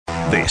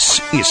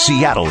This is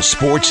Seattle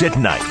Sports at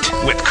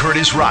Night with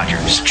Curtis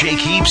Rogers, Jake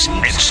Heaps,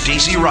 and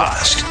Stacey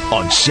Rost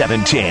on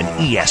 710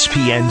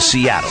 ESPN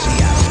Seattle.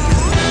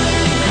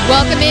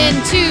 Welcome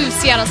into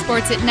Seattle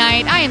Sports at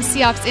Night. I am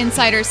Seahawks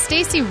insider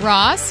Stacey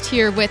Rost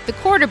here with the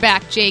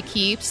quarterback, Jake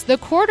Heaps. The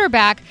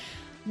quarterback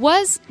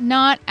was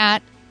not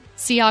at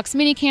Seahawks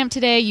minicamp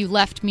today. You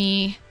left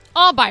me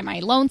all by my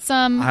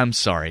lonesome. I'm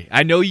sorry.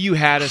 I know you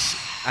had us.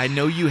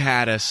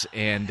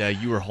 And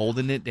you were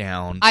holding it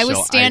down. I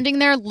was standing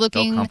there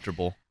looking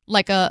comfortable,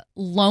 like a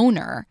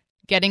loner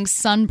getting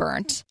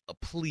sunburnt.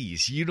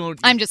 Please, you don't.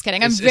 I'm just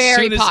kidding. I'm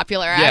very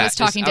popular. I was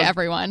talking to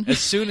everyone. As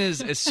soon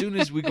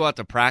as we go out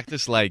to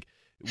practice, like,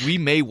 we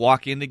may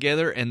walk in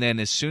together, and then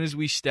as soon as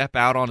we step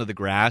out onto the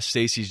grass,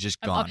 Stacey's just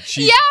gone.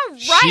 Yeah,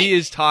 right. She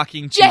is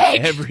talking to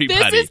Jake,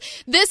 everybody.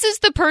 This is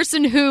the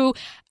person who,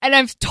 and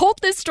I've told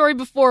this story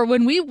before,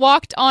 when we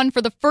walked on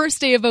for the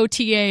first day of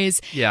OTAs.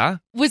 Yeah.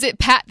 Was it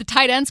Pat, the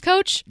tight ends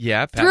coach?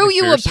 Yeah, Pat threw McPherson.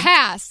 you a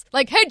pass.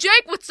 Like, hey,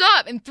 Jake, what's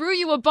up? And threw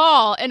you a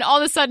ball. And all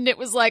of a sudden it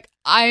was like,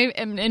 I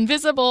am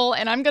invisible,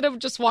 and I'm going to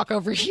just walk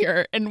over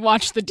here and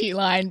watch the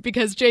D-line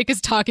because Jake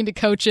is talking to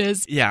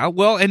coaches. Yeah,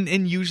 well, and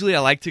usually I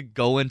like to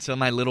go into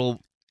my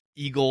little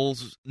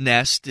eagle's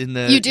nest in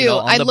the. You do.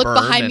 On I the look berm,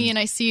 behind me and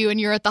I see you, and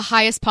you're at the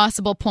highest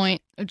possible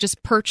point,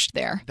 just perched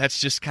there. That's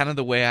just kind of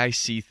the way I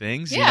see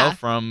things. Yeah. You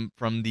know,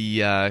 from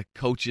the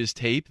coach's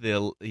tape.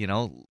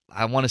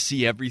 I want to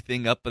see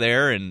everything up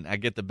there, and I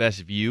get the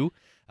best view.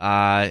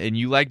 And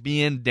you like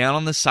being down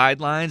on the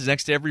sidelines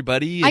next to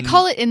everybody. I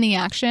call it in the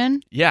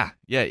action. Yeah.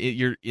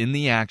 You're in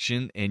the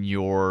action, and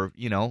you're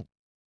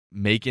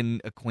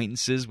making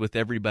acquaintances with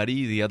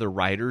everybody, the other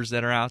riders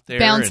that are out there,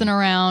 bouncing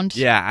around.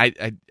 Yeah,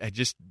 I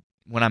just,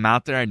 when I'm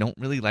out there, I don't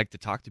really like to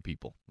talk to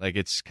people. Like,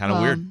 it's kind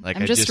of weird. Like,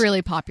 I'm just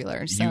really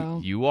popular,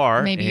 so you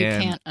are. Maybe you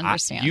can't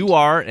understand. You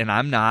are, and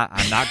I'm not.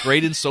 I'm not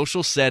great in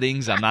social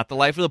settings. I'm not the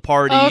life of the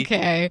party.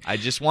 Okay. I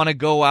just want to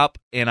go up,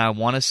 and I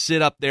want to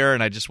sit up there,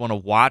 and I just want to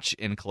watch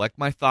and collect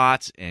my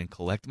thoughts and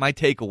collect my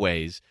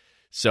takeaways.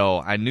 So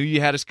I knew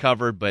you had us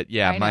covered, but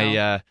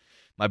yeah,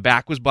 my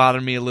back was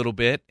bothering me a little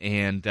bit,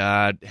 and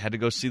had to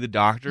go see the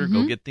doctor,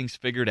 go get things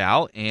figured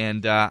out,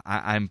 and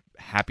I'm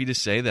happy to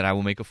say that I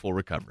will make a full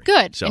recovery.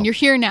 Good, so, and you're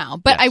here now.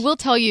 But yes. I will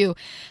tell you,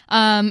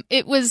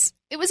 it was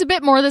a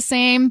bit more of the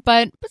same,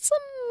 but some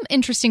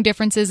interesting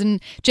differences,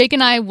 and Jake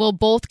and I will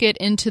both get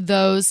into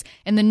those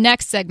in the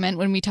next segment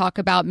when we talk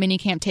about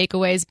minicamp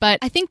takeaways. But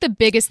I think the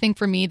biggest thing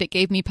for me that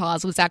gave me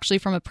pause was actually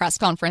from a press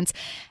conference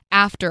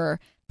after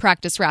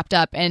practice wrapped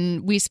up,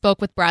 and we spoke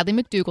with Bradley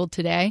McDougald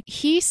today.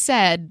 He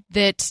said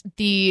that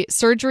the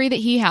surgery that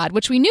he had,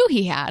 which we knew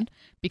he had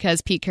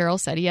because Pete Carroll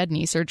said he had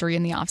knee surgery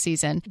in the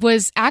offseason,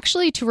 was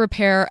actually to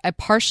repair a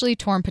partially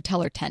torn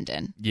patellar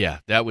tendon. Yeah,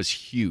 that was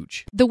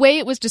huge. The way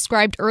it was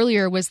described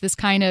earlier was this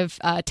kind of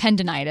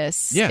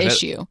tendonitis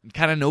issue.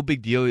 Kind of no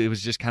big deal. It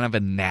was just kind of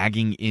a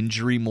nagging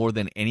injury more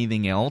than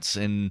anything else,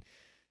 and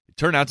it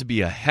turned out to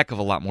be a heck of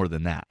a lot more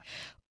than that.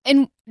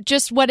 And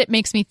just what it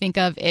makes me think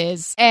of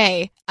is,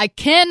 A, I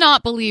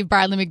cannot believe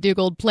Bradley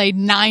McDougald played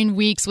 9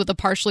 weeks with a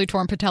partially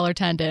torn patellar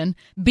tendon.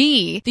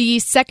 B, the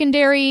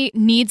secondary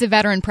needs a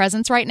veteran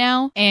presence right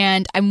now,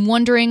 and I'm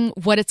wondering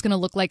what it's going to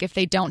look like if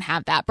they don't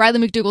have that.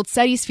 Bradley McDougald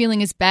said he's feeling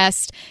his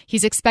best.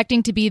 He's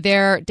expecting to be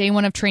there day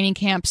one of training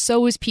camp.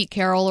 So is Pete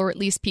Carroll, or at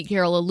least Pete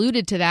Carroll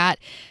alluded to that.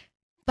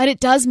 But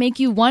it does make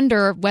you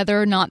wonder whether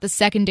or not the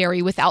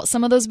secondary without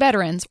some of those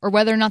veterans, or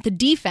whether or not the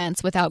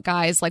defense without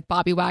guys like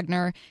Bobby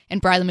Wagner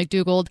and Bradley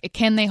McDougald,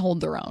 can they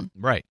hold their own?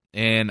 Right.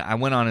 And I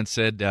went on and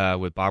said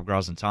with Bob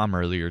Grouse and Tom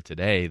earlier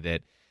today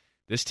that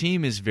this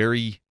team is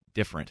very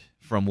different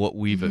from what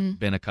we've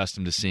been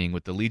accustomed to seeing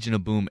with the Legion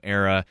of Boom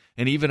era,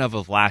 and even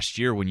of last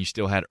year when you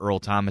still had Earl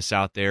Thomas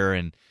out there.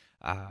 And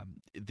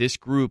this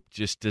group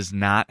just does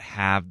not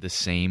have the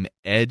same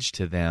edge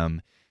to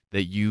them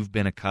that you've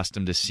been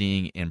accustomed to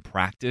seeing in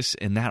practice,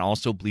 and that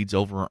also bleeds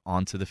over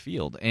onto the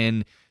field.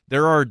 And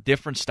there are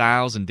different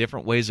styles and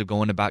different ways of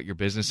going about your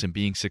business and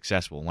being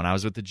successful. When I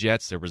was with the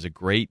Jets, there was a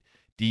great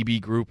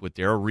DB group with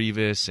Darrelle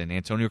Revis and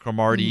Antonio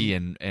Cromartie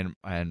and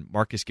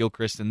Marcus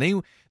Gilchrist, and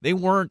they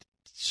weren't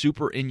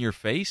super in your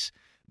face,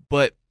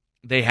 but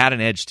they had an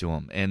edge to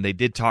them, and they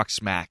did talk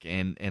smack,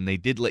 and they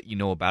did let you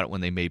know about it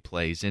when they made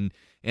plays.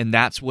 And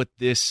that's what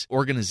this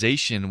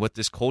organization, what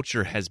this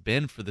culture has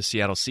been for the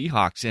Seattle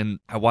Seahawks. And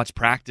I watch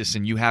practice,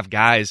 and you have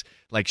guys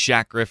like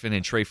Shaq Griffin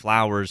and Trey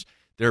Flowers.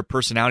 Their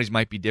personalities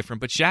might be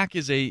different, but Shaq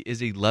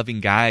is a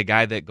loving guy, a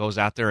guy that goes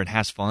out there and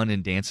has fun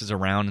and dances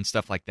around and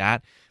stuff like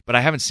that. But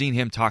I haven't seen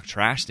him talk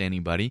trash to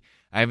anybody.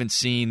 I haven't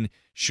seen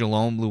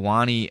Shalom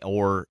Luani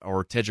or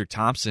Tedrick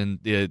Thompson,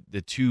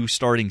 the two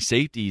starting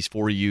safeties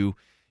for you,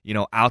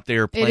 out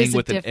there playing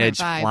with an edge,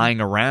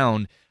 flying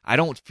around. I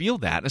don't feel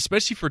that,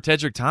 especially for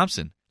Tedrick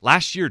Thompson.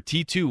 Last year,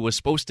 T2 was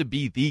supposed to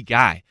be the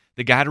guy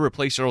to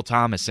replace Earl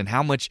Thomas, and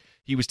how much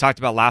he was talked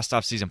about last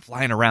offseason,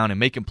 flying around and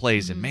making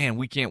plays. And, man,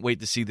 we can't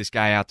wait to see this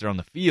guy out there on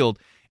the field.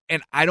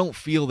 And I don't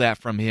feel that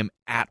from him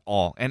at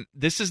all. And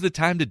this is the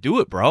time to do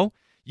it, bro.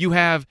 You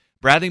have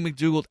Bradley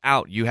McDougald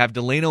out. You have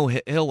Delano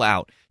Hill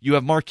out. You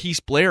have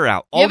Marquise Blair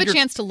out. You have a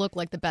chance to look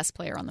like the best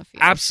player on the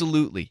field.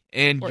 Absolutely.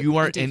 And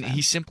and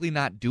he's simply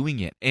not doing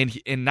it.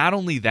 And not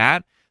only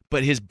that,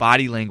 but his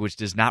body language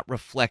does not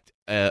reflect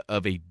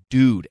of a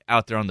dude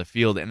out there on the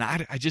field. And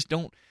I just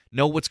don't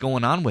know what's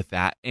going on with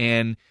that.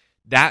 And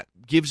that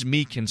gives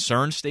me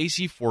concern,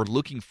 Stacey, for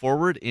looking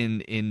forward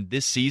in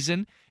this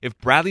season. If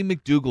Bradley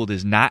McDougald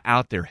is not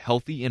out there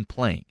healthy and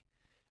playing,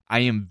 I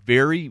am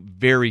very,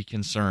 very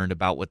concerned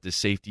about what this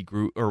safety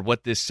group or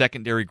what this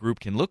secondary group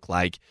can look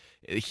like.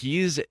 He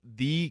is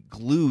the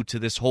glue to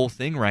this whole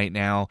thing right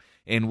now.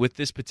 And with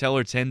this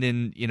patellar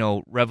tendon,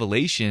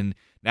 revelation,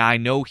 now I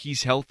know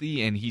he's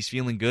healthy and he's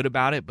feeling good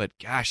about it, but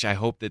gosh, I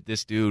hope that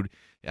this dude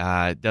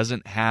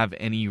doesn't have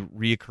any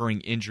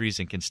reoccurring injuries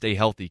and can stay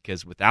healthy,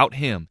 because without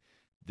him,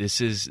 this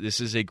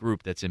is a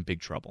group that's in big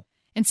trouble.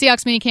 And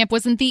Seahawks minicamp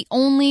wasn't the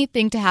only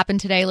thing to happen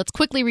today. Let's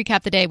quickly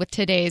recap the day with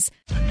today's.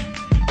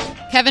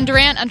 Kevin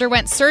Durant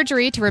underwent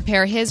surgery to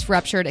repair his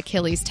ruptured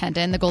Achilles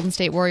tendon. The Golden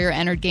State Warrior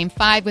entered Game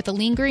 5 with a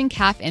lingering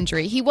calf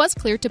injury. He was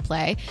cleared to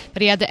play,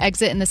 but he had to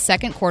exit in the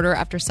second quarter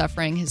after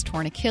suffering his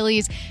torn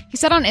Achilles. He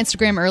said on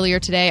Instagram earlier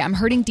today, "I'm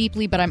hurting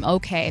deeply, but I'm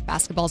okay.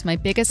 Basketball is my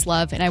biggest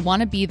love, and I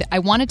wanted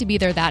to be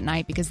there that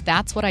night because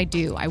that's what I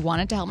do. I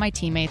wanted to help my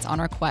teammates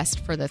on our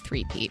quest for the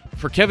three-peat."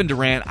 For Kevin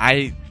Durant,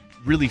 I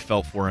really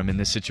felt for him in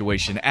this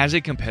situation. As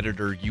a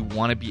competitor, you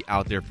want to be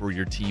out there for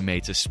your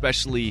teammates,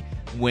 especially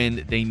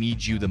when they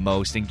need you the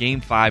most. And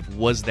Game 5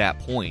 was that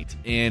point.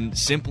 And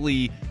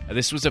simply,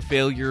 this was a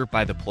failure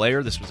by the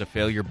player. This was a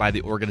failure by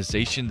the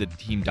organization, the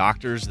team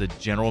doctors, the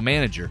general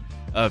manager,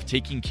 of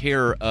taking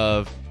care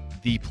of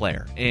the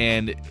player.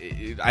 And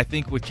I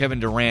think with Kevin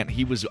Durant,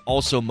 he was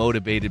also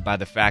motivated by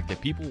the fact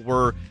that people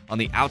were on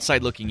the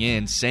outside looking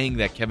in saying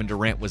that Kevin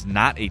Durant was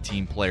not a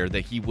team player,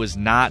 that he was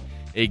not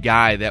a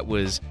guy that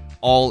was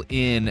all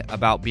in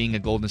about being a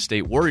Golden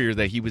State Warrior,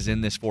 that he was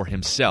in this for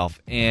himself.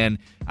 And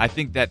I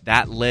think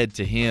that led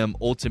to him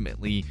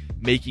ultimately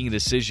making a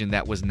decision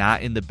that was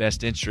not in the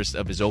best interest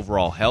of his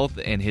overall health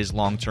and his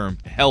long-term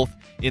health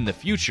in the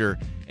future.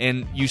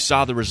 And you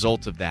saw the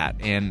result of that.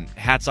 And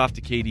hats off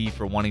to KD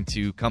for wanting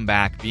to come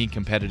back, being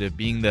competitive,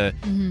 being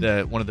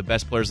the one of the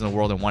best players in the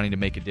world and wanting to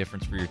make a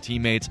difference for your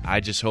teammates.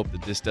 I just hope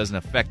that this doesn't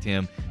affect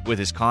him with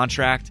his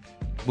contract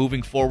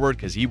moving forward,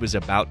 because he was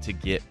about to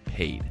get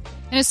paid.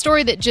 And a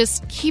story that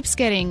just keeps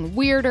getting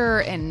weirder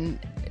and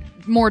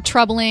more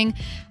troubling.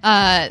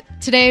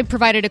 Today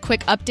provided a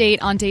quick update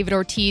on David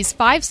Ortiz.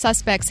 5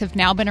 suspects have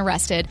now been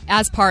arrested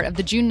as part of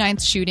the June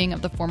 9th shooting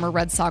of the former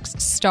Red Sox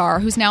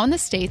star, who's now in the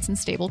States in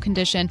stable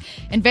condition.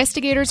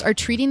 Investigators are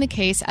treating the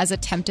case as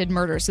attempted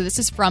murder. So this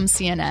is from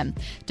CNN.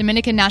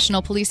 Dominican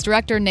National Police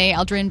Director Ney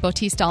Aldrin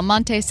Bautista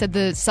Almonte said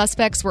the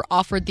suspects were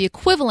offered the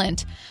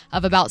equivalent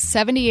of about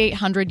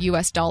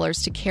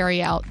 $7,800 to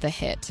carry out the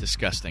hit.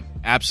 Disgusting.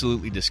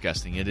 Absolutely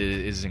disgusting. It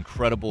is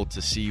incredible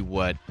to see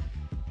what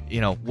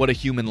a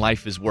human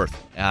life is worth,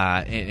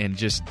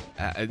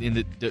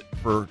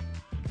 for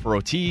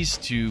Ortiz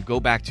to go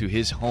back to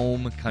his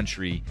home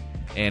country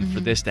and for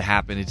this to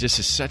happen. It just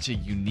is such a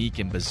unique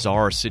and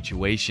bizarre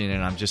situation,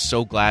 and I'm just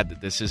so glad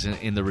that this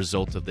isn't in the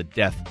result of the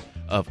death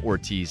of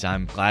Ortiz.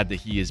 I'm glad that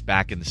he is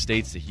back in the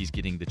States, that he's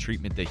getting the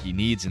treatment that he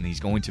needs, and he's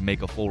going to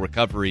make a full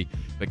recovery.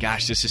 But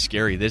gosh, this is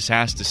scary. This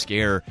has to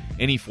scare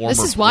any former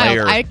player. This is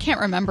wild. I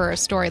can't remember a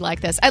story like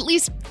this, at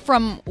least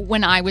from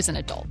when I was an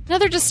adult.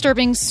 Another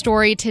disturbing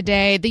story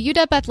today. The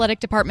UW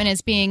Athletic Department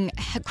is being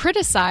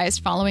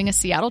criticized following a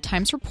Seattle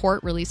Times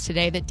report released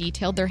today that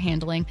detailed their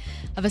handling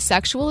of a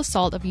sexual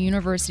assault of a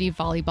university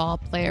volleyball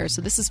player.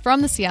 So this is from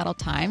the Seattle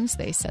Times.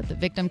 They said the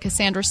victim,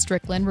 Cassandra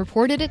Strickland,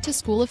 reported it to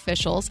school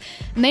officials,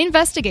 and they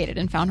investigated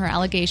and found her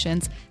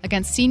allegations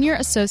against Senior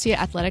Associate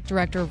Athletic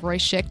Director Roy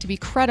Schick to be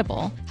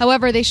credible.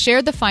 However, they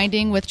shared the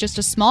finding with just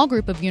a small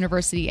group of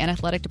university and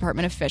athletic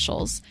department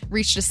officials,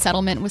 reached a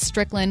settlement with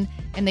Strickland,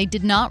 and they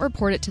did not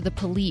report it to the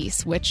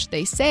police, which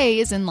they say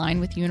is in line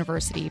with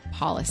university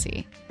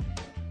policy.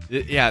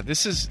 Yeah,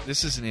 this is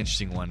an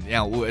interesting one.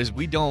 Yeah, as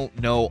we don't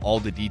know all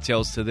the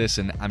details to this,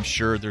 and I'm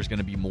sure there's going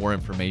to be more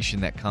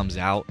information that comes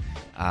out,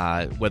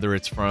 whether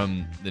it's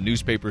from the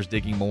newspapers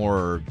digging more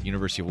or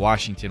University of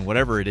Washington,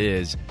 whatever it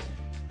is.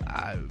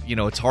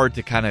 It's hard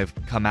to kind of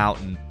come out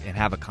and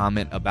have a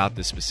comment about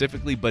this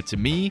specifically, but to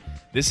me,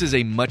 this is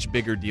a much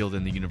bigger deal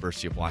than the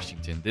University of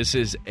Washington. This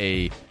is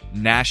a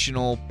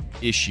national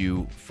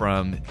issue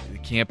from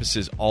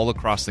campuses all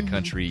across the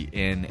country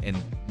and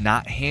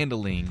not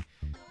handling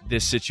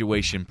this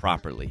situation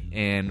properly.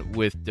 And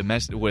with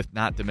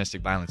not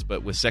domestic violence,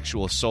 but with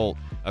sexual assault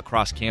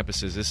across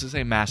campuses, this is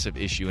a massive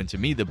issue. And to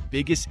me, the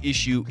biggest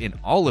issue in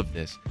all of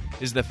this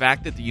is the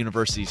fact that the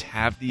universities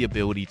have the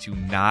ability to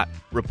not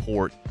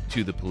report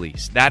to the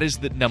police. That is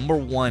the number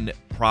one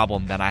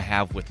problem that I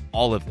have with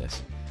all of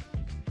this.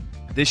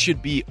 This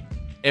should be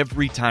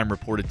every time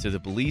reported to the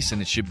police,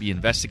 and it should be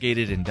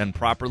investigated and done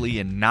properly,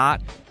 and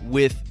not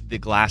with the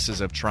glasses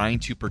of trying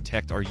to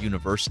protect our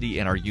university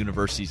and our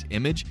university's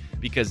image,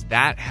 because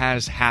that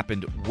has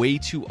happened way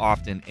too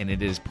often, and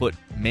it has put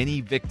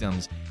many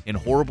victims in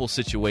horrible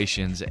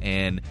situations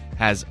and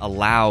has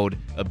allowed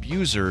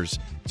abusers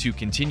to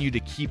continue to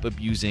keep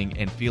abusing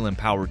and feel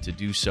empowered to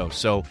do so.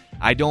 So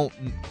I don't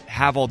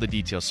have all the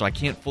details, so I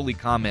can't fully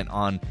comment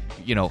on,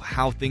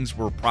 how things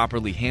were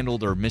properly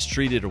handled or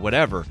mistreated or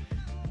whatever.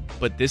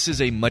 But this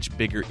is a much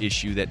bigger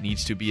issue that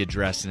needs to be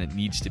addressed, and it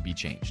needs to be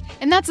changed.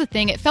 And that's the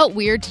thing. It felt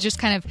weird to just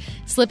kind of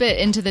slip it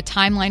into the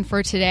timeline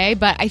for today.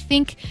 But I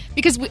think,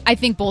 I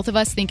think both of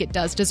us think it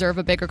does deserve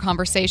a bigger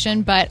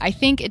conversation, but I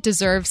think it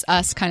deserves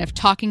us kind of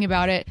talking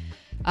about it,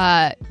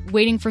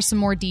 waiting for some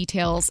more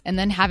details, and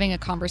then having a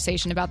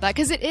conversation about that.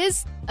 Because it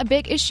is a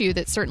big issue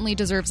that certainly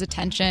deserves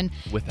attention.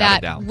 Without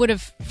a doubt. Would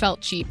have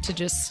felt cheap to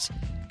just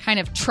kind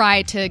of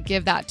try to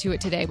give that to it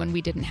today when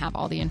we didn't have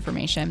all the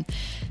information.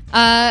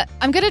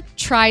 I'm going to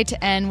try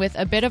to end with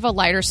a bit of a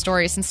lighter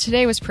story since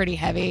today was pretty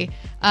heavy.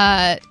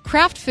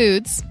 Kraft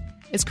Foods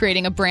is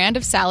creating a brand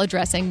of salad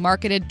dressing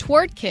marketed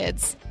toward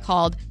kids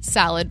called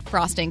Salad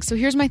Frosting. So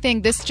here's my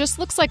thing. This just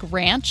looks like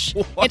ranch.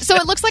 So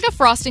it looks like a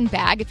frosting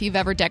bag if you've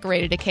ever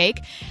decorated a cake.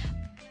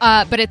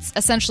 But it's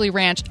essentially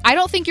ranch. I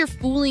don't think you're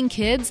fooling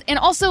kids. And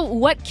also,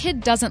 what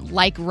kid doesn't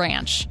like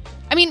ranch?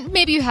 I mean,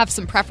 maybe you have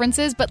some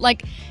preferences, but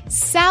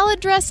salad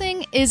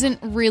dressing isn't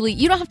really...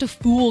 You don't have to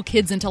fool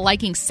kids into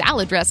liking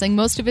salad dressing.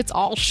 Most of it's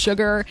all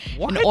sugar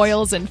and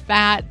oils and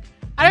fat.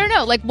 I don't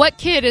know. What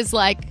kid is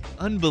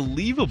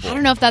unbelievable. I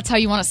don't know if that's how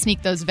you want to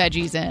sneak those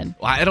veggies in.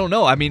 Well, I don't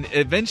know. I mean,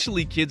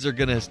 eventually kids are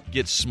going to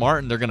get smart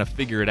and they're going to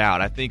figure it out.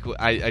 I think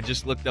I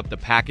just looked up the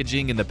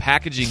packaging, and the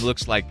packaging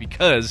looks like,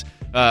 because,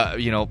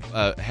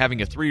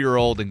 having a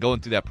 3-year-old and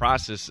going through that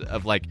process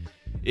of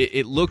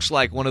it looks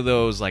like one of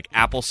those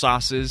apple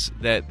sauces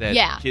that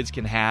kids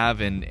can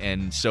have,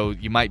 and so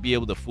you might be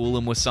able to fool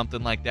them with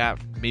something like that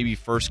maybe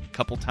first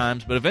couple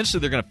times, but eventually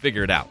they're going to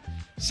figure it out.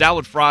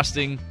 Salad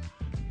frosting,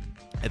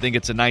 I think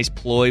it's a nice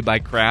ploy by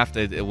Kraft.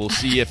 We'll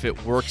see if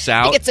it works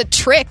out. I think it's a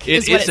trick,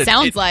 is what it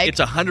sounds like. It's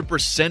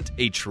 100%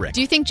 a trick.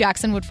 Do you think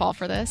Jackson would fall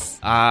for this?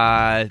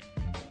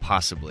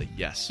 Possibly,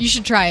 yes. You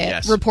should try it.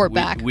 Yes, report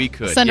back. We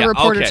could send a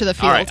reporter to the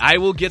field. All right, I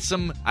will get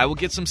some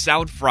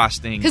salad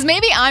frosting. Because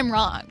maybe I'm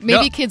wrong.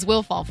 Maybe kids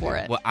will fall for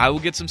it. Well, I will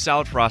get some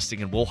salad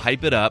frosting and we'll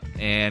hype it up.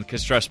 And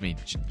because trust me,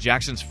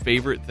 Jackson's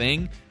favorite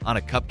thing on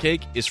a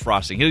cupcake is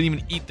frosting. He doesn't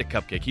even eat the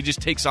cupcake. He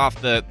just takes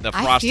off the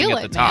frosting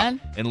at the top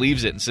and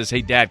leaves it and says,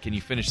 "Hey, Dad, can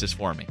you finish this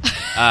for me?"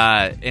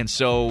 And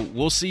so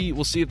we'll see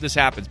if this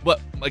happens. But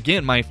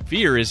again, my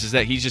fear is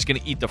that he's just going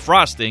to eat the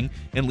frosting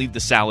and leave the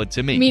salad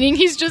to me. Meaning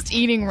he's just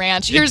eating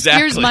ranch.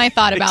 Here's my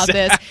thought about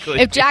this.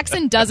 If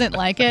Jackson doesn't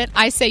like it,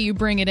 I say you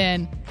bring it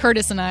in.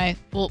 Curtis and I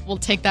will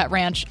take that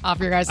ranch off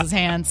your guys'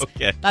 hands.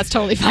 Okay. That's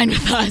totally fine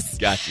with us.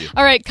 Got you.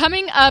 All right,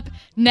 coming up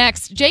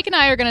next, Jake and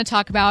I are going to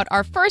talk about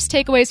our first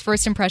takeaways,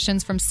 first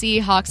impressions from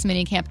Seahawks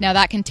minicamp. Now,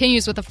 that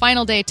continues with the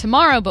final day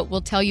tomorrow, but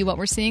we'll tell you what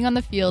we're seeing on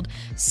the field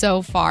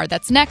so far.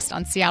 That's next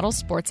on Seattle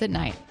Sports at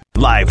Night.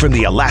 Live from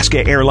the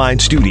Alaska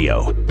Airlines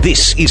studio,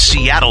 this is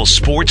Seattle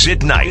Sports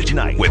at Night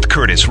with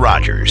Curtis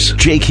Rogers,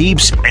 Jake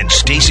Heaps, and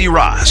Stacey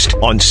Rost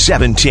on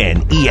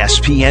 710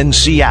 ESPN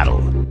Seattle.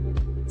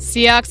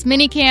 Seahawks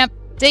minicamp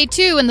day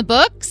 2 in the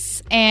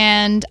books,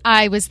 and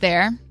I was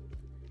there.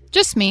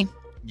 Just me.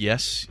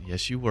 Yes,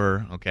 you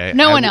were. Okay.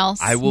 No one else.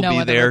 I will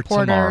be there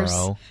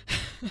tomorrow.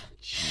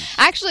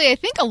 Actually, I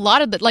think a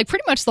lot of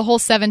pretty much the whole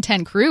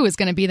 710 crew is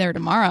going to be there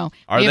tomorrow.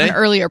 We have an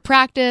earlier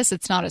practice.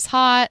 It's not as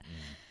hot.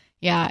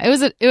 Yeah,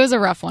 it was a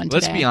rough one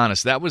today. Let's be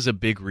honest, that was a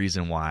big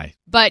reason why.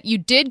 But you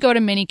did go to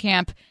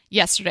minicamp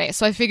yesterday,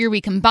 so I figure we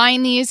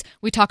combine these.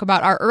 We talk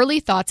about our early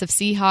thoughts of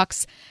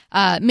Seahawks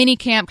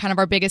minicamp, kind of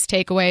our biggest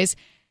takeaways.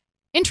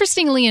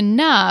 Interestingly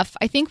enough,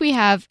 I think we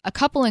have a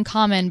couple in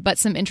common, but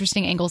some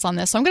interesting angles on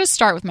this. So I'm going to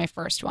start with my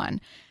first one,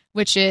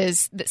 which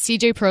is that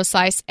CJ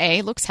Prosise,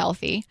 A, looks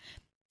healthy,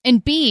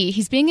 and B,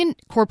 he's being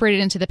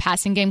incorporated into the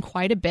passing game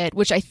quite a bit,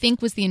 which I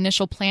think was the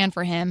initial plan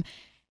for him.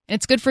 And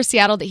it's good for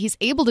Seattle that he's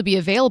able to be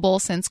available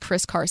since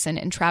Chris Carson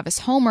and Travis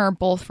Homer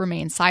both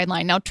remain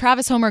sidelined. Now,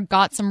 Travis Homer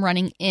got some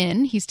running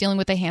in. He's dealing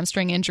with a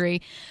hamstring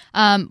injury.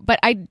 But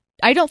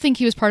I don't think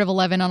he was part of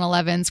 11 on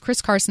 11s.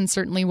 Chris Carson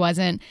certainly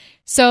wasn't.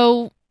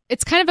 So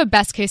it's kind of a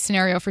best-case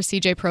scenario for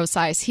CJ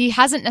Prosise. He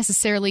hasn't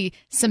necessarily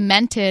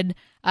cemented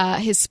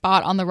his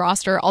spot on the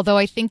roster, although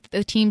I think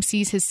the team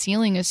sees his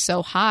ceiling is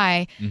so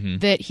high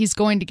that he's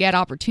going to get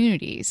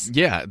opportunities.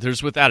 Yeah,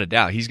 there's without a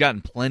doubt. He's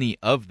gotten plenty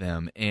of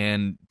them.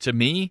 And to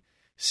me,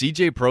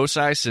 CJ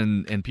Prosise,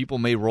 and people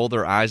may roll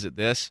their eyes at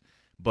this,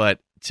 but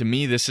to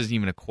me, this isn't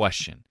even a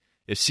question.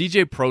 If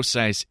CJ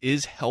Prosise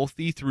is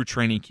healthy through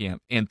training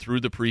camp and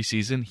through the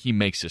preseason, he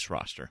makes this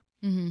roster.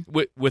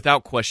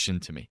 Without question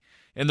to me.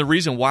 And the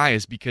reason why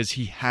is because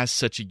he has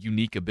such a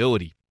unique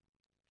ability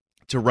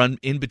to run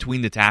in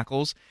between the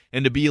tackles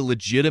and to be a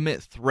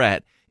legitimate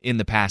threat in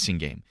the passing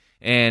game.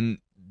 And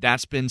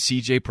that's been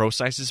CJ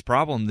Prosise's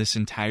problem this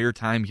entire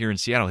time here in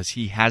Seattle, is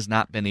he has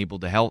not been able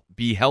to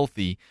be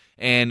healthy.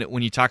 And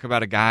when you talk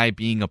about a guy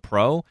being a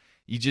pro,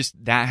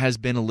 that has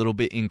been a little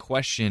bit in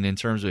question in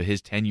terms of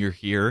his tenure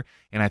here.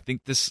 And I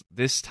think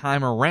this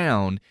time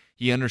around,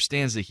 he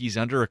understands that he's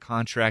under a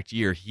contract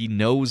year. He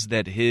knows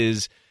that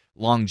his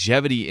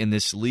longevity in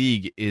this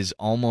league is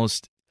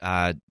almost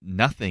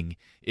nothing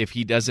if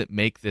he doesn't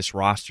make this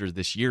roster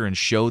this year and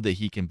show that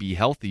he can be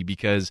healthy,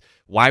 because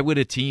why would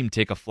a team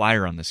take a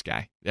flyer on this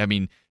guy? I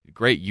mean,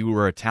 great, you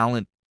were a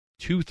talent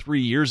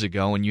 2-3 years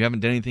ago and you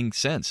haven't done anything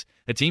since.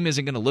 A team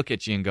isn't going to look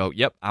at you and go,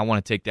 yep, I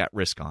want to take that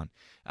risk on.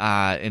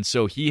 And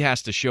so he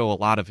has to show a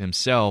lot of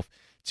himself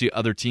to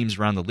other teams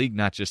around the league,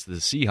 not just the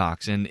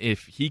Seahawks. And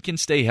if he can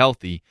stay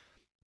healthy,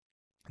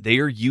 they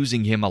are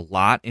using him a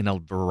lot in a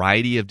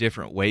variety of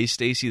different ways,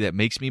 Stacey, that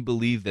makes me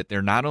believe that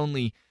they're not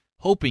only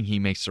hoping he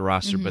makes the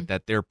roster, but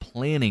that they're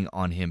planning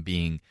on him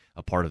being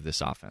a part of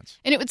this offense.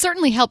 And it would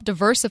certainly help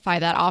diversify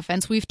that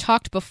offense. We've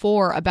talked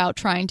before about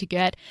trying to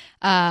get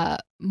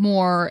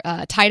more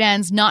tight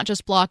ends, not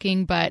just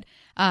blocking, but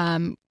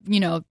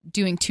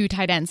doing 2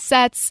 tight end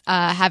sets,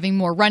 having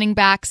more running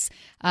backs,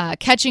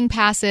 catching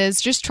passes,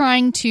 just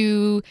trying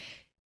to,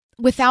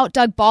 without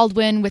Doug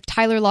Baldwin, with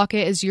Tyler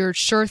Lockett as your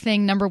sure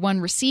thing number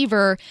 1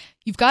 receiver,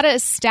 you've got to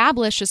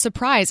establish a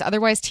surprise.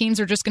 Otherwise, teams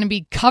are just going to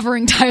be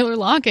covering Tyler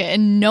Lockett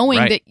and knowing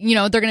that,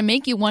 they're going to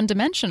make you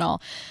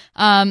one-dimensional.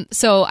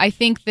 So I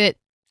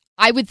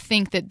would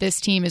think that this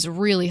team is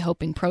really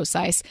hoping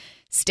Prosise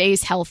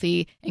stays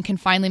healthy and can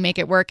finally make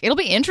it work. It'll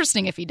be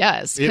interesting if he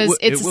does, because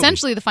it's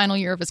essentially the final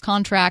year of his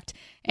contract.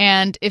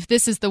 And if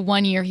this is the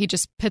 1 year he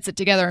just puts it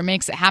together and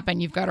makes it happen,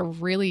 you've got a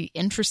really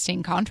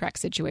interesting contract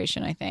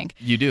situation, I think.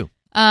 You do.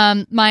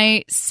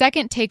 My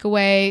second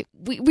takeaway,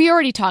 we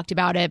already talked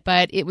about it,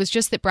 but it was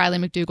just that Bradley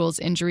McDougald's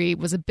injury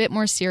was a bit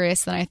more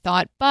serious than I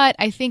thought. But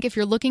I think if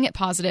you're looking at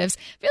positives,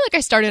 I feel like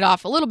I started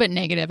off a little bit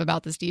negative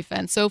about this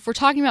defense. So if we're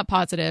talking about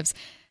positives,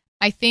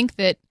 I think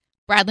that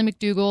Bradley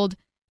McDougald,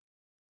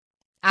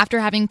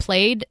 after having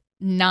played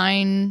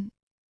 9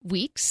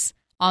 weeks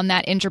on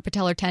that injured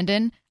patellar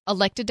tendon,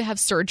 elected to have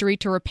surgery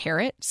to repair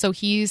it. So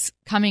he's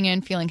coming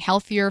in feeling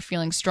healthier,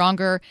 feeling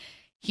stronger.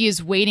 He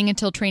is waiting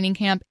until training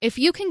camp. If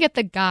you can get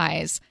the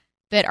guys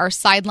that are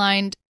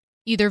sidelined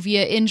either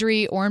via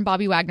injury or in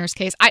Bobby Wagner's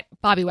case,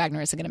 Bobby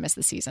Wagner isn't going to miss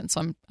the season,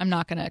 so I'm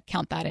not going to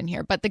count that in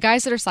here. But the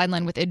guys that are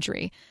sidelined with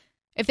injury,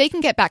 if they can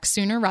get back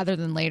sooner rather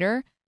than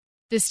later,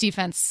 this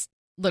defense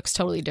looks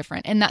totally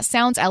different. And that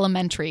sounds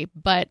elementary,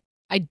 but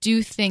I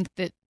do think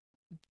that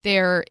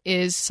there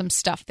is some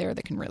stuff there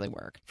that can really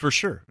work. For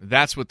sure.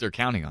 That's what they're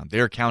counting on.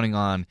 They're counting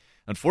on,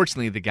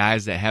 unfortunately, the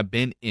guys that have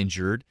been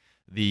injured,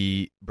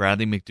 the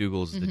Bradley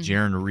McDougalds, the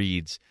Jaron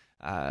Reeds,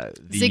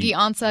 Ziggy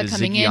Ansah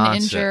coming in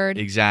injured.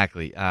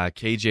 Exactly.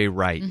 KJ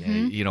Wright,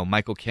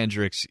 Michael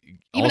Kendricks.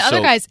 Even also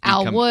other guys,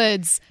 Al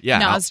Woods,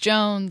 Nas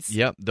Jones.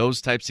 Yep,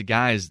 those types of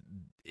guys.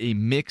 A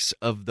mix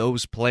of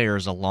those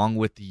players along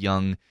with the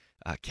young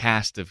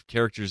cast of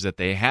characters that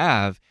they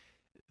have,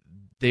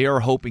 they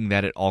are hoping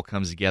that it all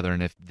comes together.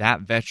 And if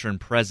that veteran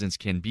presence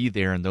can be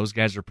there and those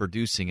guys are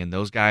producing and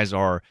those guys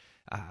are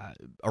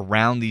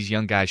around these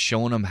young guys,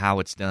 showing them how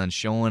it's done,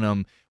 showing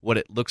them what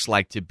it looks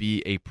like to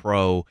be a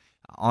pro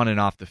on and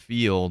off the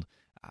field,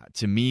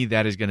 to me,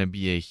 that is going to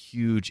be a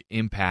huge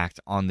impact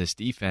on this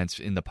defense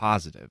in the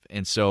positive.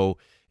 And so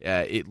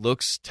it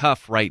looks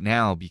tough right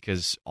now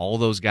because all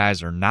those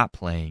guys are not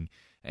playing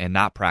and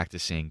not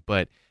practicing,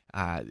 but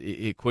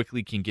it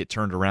quickly can get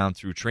turned around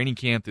through training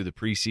camp, through the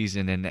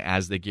preseason, and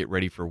as they get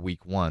ready for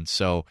week 1.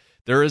 So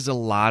there is a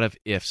lot of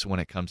ifs when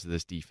it comes to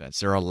this defense.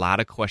 There are a lot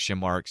of question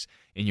marks,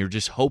 and you're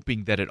just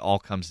hoping that it all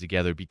comes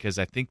together because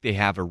I think they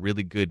have a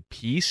really good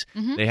piece.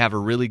 They have a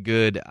really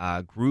good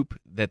group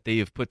that they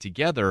have put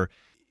together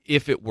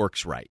if it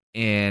works right.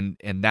 And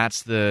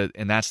that's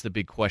the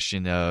big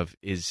question of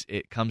is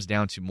it comes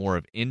down to more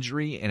of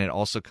injury, and it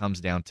also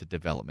comes down to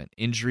development.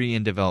 Injury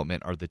and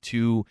development are the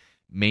two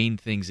main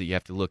things that you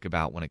have to look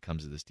about when it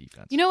comes to this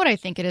defense. You know what I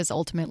think it is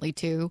ultimately,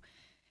 too,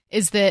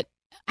 is that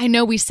I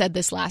know we said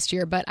this last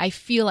year, but I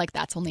feel like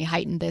that's only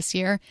heightened this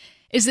year,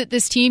 is that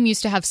this team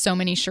used to have so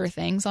many sure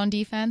things on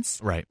defense.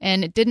 Right.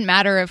 And it didn't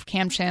matter if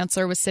Cam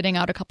Chancellor was sitting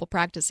out a couple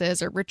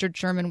practices or Richard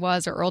Sherman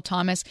was or Earl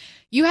Thomas.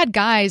 You had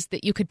guys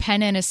that you could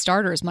pen in as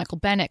starters, Michael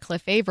Bennett,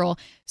 Cliff Averill.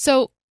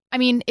 So, I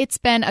mean, it's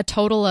been a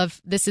total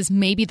of, this is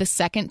maybe the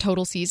second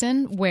total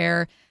season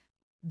where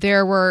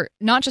there were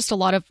not just a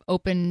lot of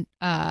open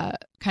kind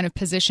of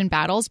position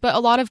battles, but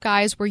a lot of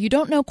guys where you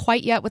don't know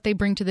quite yet what they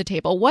bring to the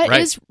table. What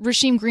is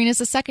Rasheem Green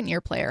as a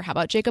second-year player? How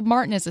about Jacob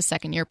Martin as a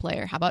second-year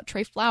player? How about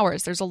Trey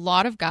Flowers? There's a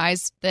lot of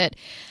guys that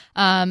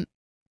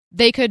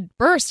they could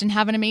burst and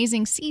have an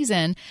amazing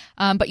season,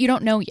 but you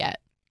don't know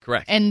yet.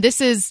 Correct. And this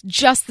is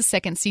just the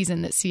second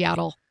season that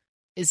Seattle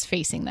is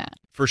facing that.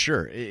 For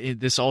sure.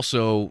 This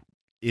also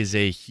is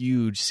a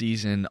huge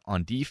season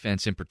on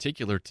defense in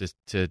particular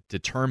to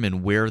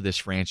determine where this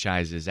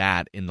franchise is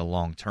at in the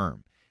long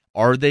term.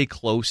 Are they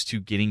close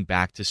to getting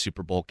back to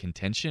Super Bowl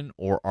contention,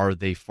 or are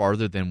they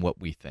farther than what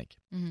we think?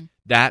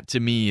 That, to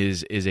me,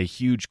 is a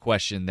huge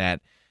question that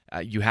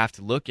you have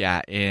to look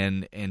at.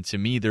 And to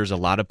me, there's a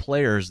lot of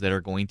players that are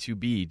going to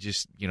be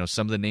just,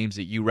 some of the names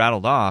that you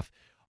rattled off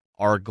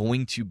are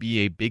going to be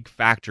a big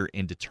factor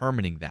in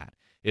determining that.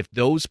 If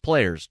those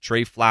players,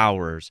 Trey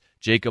Flowers,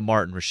 Jacob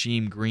Martin,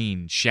 Rasheem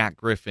Green, Shaq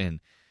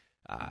Griffin,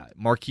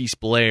 Marquise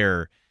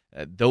Blair,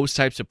 those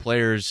types of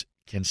players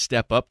can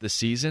step up this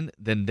season,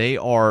 then they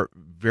are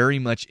very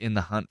much in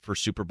the hunt for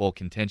Super Bowl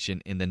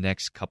contention in the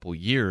next couple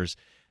years.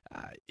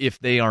 If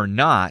they are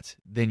not,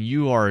 then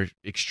you are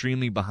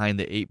extremely behind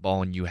the eight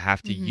ball, and you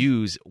have to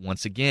use,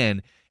 once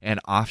again, an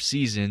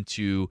off-season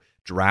to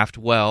draft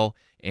well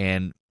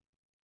and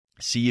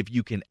see if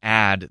you can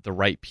add the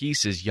right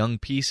pieces, young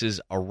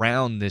pieces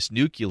around this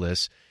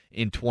nucleus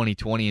in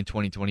 2020 and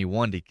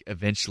 2021 to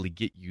eventually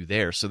get you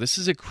there. So this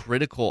is a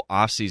critical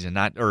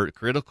offseason,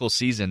 critical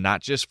season,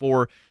 not just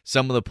for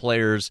some of the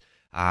players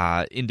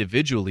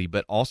individually,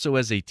 but also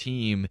as a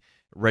team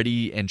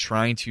ready and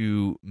trying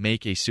to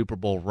make a Super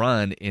Bowl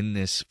run in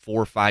this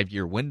 4 or 5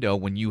 year window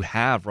when you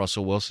have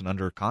Russell Wilson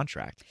under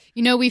contract.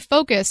 We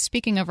focused,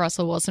 speaking of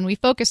Russell Wilson, we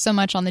focused so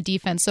much on the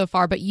defense so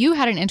far, but you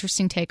had an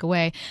interesting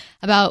takeaway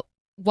about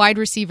wide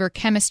receiver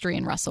chemistry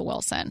in Russell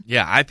Wilson.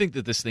 Yeah, I think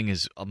that this thing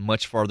is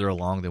much farther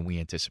along than we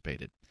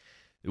anticipated.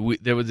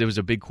 There was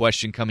a big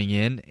question coming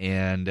in,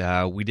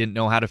 and we didn't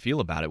know how to feel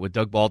about it. With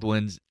Doug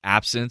Baldwin's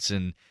absence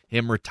and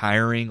him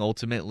retiring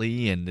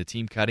ultimately and the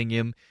team cutting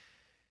him,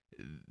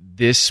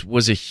 this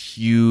was a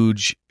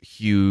huge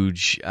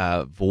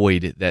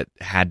void that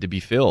had to be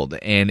filled,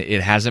 and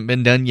it hasn't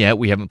been done yet.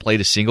 We haven't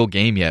played a single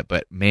game yet,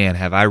 but man,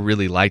 have I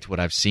really liked what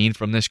I've seen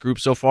from this group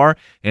so far,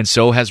 and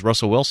so has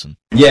Russell Wilson.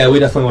 Yeah, we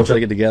definitely want to try to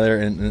get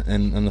together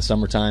in the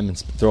summertime and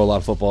throw a lot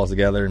of footballs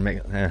together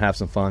and have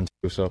some fun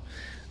too. So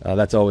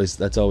that's always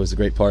the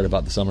great part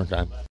about the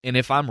summertime. And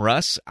if I'm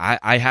Russ,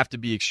 I have to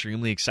be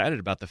extremely excited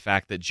about the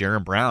fact that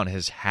Jaron Brown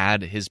has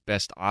had his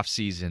best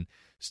offseason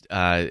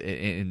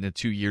in the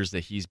 2 years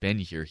that he's been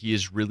here. He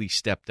has really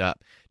stepped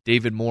up.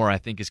 David Moore, I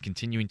think, is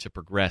continuing to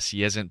progress.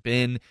 He hasn't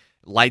been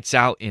lights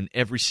out in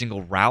every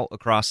single route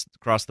across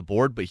the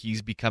board, but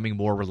he's becoming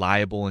more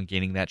reliable and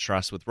gaining that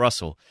trust with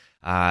Russell.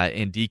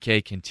 And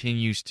DK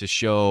continues to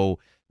show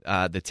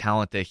the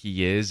talent that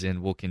he is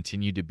and will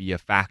continue to be a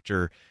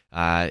factor,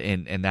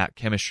 and that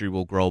chemistry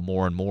will grow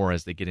more and more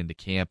as they get into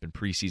camp and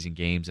preseason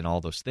games and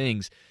all those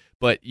things.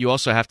 But you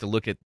also have to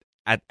look at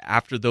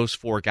after those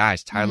four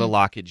guys, Tyler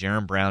Lockett,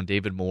 Jaron Brown,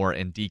 David Moore,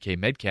 and DK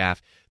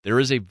Metcalf, there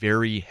is a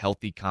very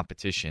healthy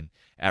competition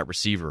at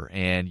receiver.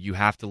 And you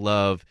have to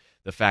love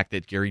the fact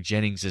that Gary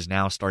Jennings is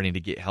now starting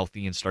to get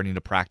healthy and starting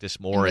to practice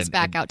more. And he's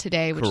back out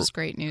today, which is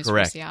great news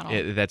for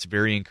Seattle. That's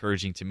very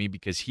encouraging to me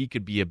because he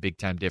could be a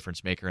big-time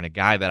difference maker and a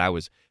guy that I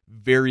was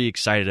very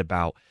excited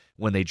about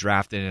when they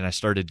drafted, and I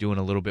started doing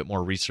a little bit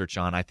more research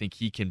on. I think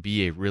he can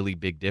be a really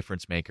big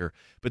difference maker.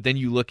 But then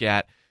you look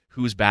at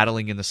who's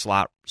battling in the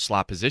slot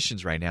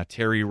positions right now.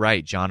 Terry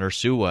Wright, John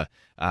Ursua,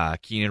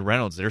 Keenan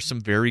Reynolds. There's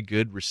some very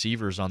good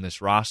receivers on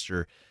this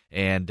roster,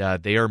 and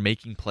they are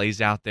making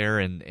plays out there.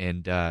 And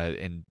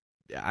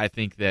I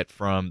think that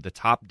from the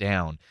top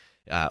down,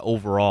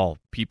 overall,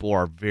 people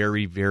are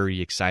very,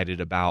 very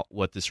excited about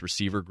what this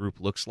receiver group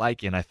looks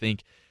like. And I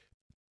think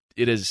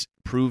it has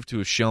proved to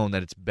have shown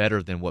that it's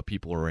better than what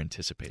people are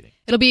anticipating.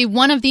 It'll be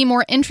one of the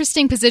more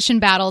interesting position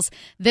battles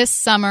this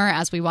summer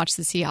as we watch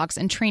the Seahawks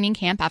in training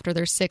camp after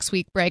their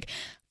 6-week break.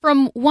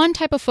 From one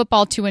type of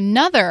football to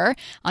another,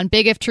 on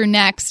Big If True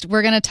next,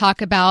 we're going to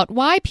talk about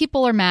why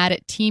people are mad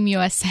at Team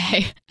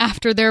USA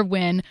after their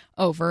win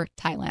over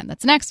Thailand.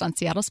 That's next on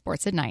Seattle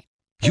Sports at Night.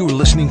 You're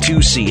listening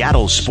to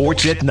Seattle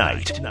Sports at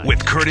Night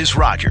with Curtis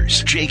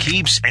Rogers, Jake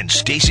Heaps, and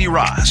Stacey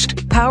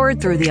Rost.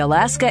 Powered through the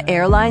Alaska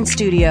Airlines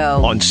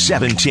Studio. On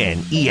 710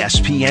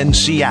 ESPN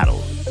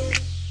Seattle.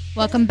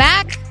 Welcome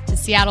back to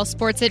Seattle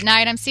Sports at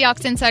Night. I'm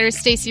Seahawks insider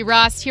Stacey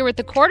Rost here with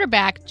the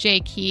quarterback,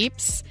 Jake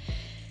Heaps.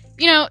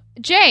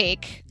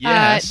 Jake,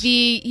 yes.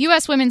 The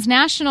U.S. women's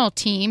national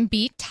team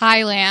beat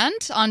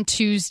Thailand on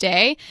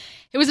Tuesday.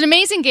 It was an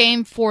amazing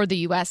game for the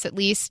U.S., at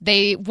least.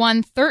 They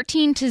won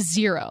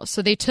 13-0,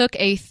 so they took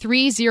a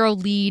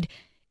 3-0 lead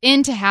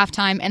into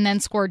halftime and then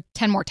scored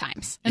 10 more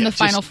times in the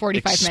final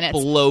 45 minutes.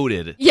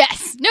 Exploded.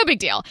 Yes, no big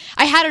deal.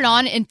 I had it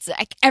on, and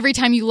every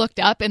time you looked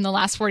up in the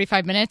last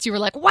 45 minutes, you were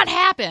like, what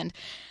happened?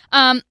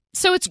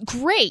 So it's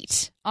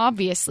great,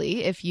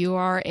 obviously, if you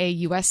are a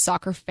U.S.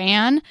 soccer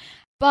fan,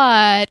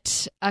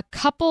 but a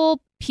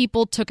couple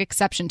people took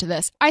exception to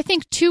this. I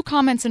think two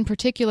comments in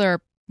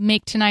particular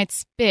make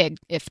tonight's big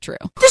if true.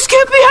 This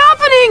can't be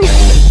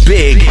happening!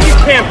 Big. You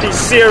can't be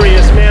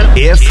serious, man.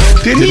 If.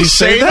 Did he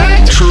say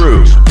that?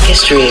 True.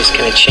 History is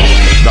going to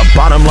change. The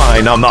bottom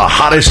line on the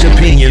hottest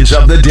opinions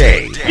of the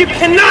day. You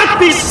cannot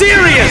be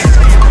serious!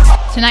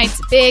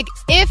 Tonight's big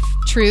if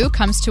true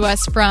comes to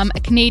us from a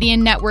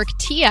Canadian network,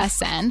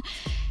 TSN.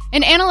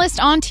 An analyst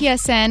on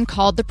TSN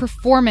called the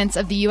performance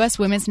of the U.S.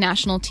 women's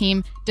national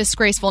team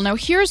disgraceful. Now,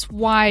 here's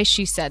why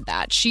she said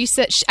that. She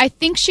said, I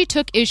think she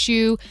took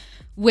issue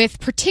with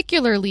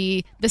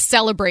particularly the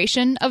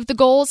celebration of the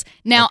goals.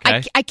 Now,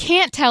 okay. I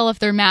can't tell if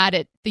they're mad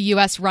at the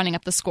U.S. running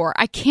up the score.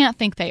 I can't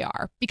think they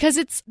are, because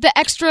it's the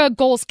extra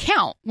goals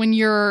count when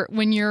you're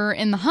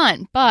in the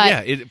hunt.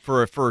 But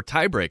for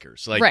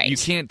tiebreakers, like right. You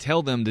can't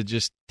tell them to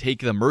just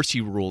take the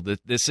mercy rule.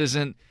 That this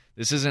isn't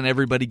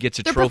everybody gets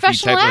a they're trophy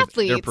professional type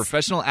athletes. They're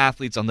professional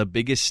athletes on the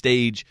biggest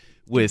stage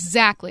with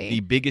exactly the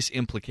biggest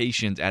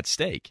implications at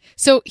stake.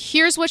 So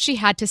here's what she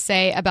had to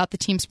say about the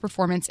team's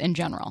performance in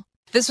general.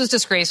 This was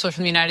disgraceful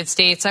from the United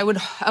States. I would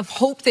have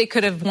hoped they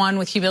could have won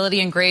with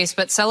humility and grace,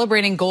 but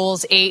celebrating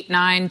goals 8,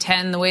 9,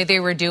 10 the way they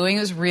were doing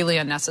is really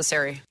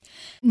unnecessary.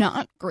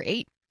 Not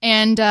great.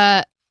 And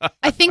I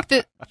think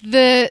that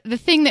the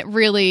thing that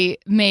really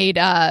made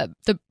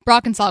the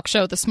Brock and Salk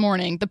show this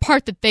morning, the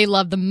part that they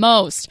loved the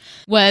most,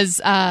 was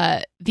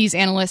these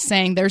analysts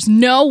saying there's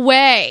no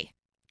way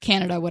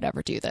Canada would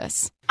ever do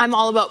this. I'm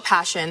all about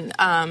passion.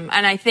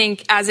 And I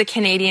think as a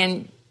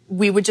Canadian,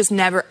 we would just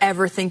never,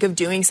 ever think of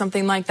doing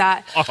something like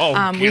that.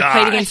 We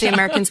played against the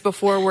Americans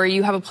before, where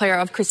you have a player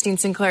of Christine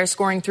Sinclair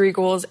scoring 3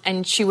 goals,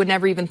 and she would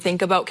never even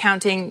think about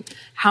counting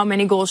how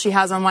many goals she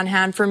has on one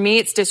hand. For me,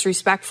 it's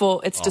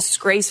disrespectful. It's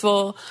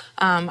disgraceful.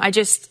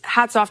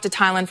 Hats off to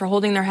Thailand for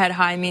holding their head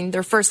high. I mean,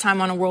 their first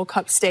time on a World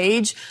Cup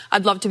stage.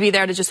 I'd love to be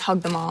there to just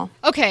hug them all.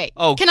 Okay.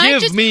 Oh, can give I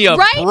just, me a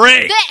right?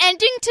 break. The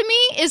ending to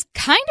me is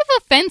kind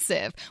of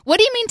offensive. What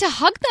do you mean to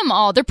hug them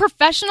all? They're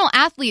professional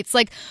athletes.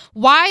 Like,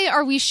 why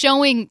are we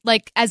showing,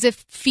 like, as if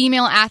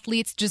female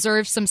athletes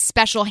deserve some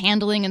special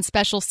handling and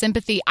special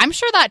sympathy? I'm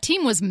sure that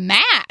team was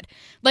mad.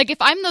 Like, if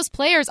I'm those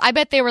players, I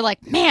bet they were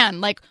like,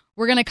 man, like,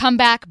 we're going to come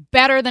back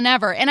better than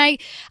ever. And I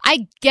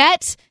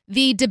get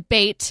the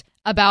debate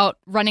about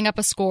running up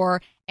a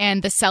score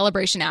and the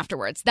celebration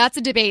afterwards. That's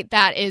a debate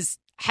that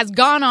has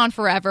gone on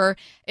forever.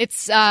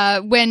 It's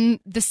when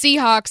the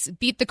Seahawks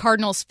beat the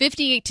Cardinals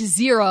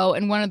 58-0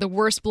 in one of the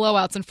worst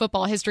blowouts in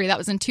football history. That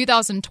was in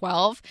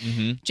 2012.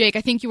 Mm-hmm. Jake,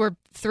 I think you were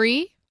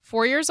 3-4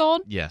 years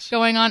old? Yes.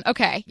 Going on?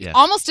 Okay. Yes.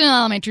 Almost in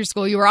elementary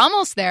school. You were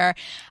almost there.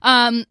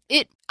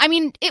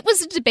 It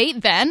was a debate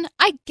then.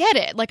 I get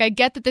it. Like, I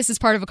get that this is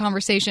part of a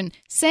conversation.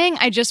 Saying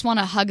I just want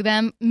to hug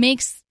them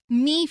makes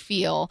me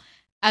feel,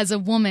 as a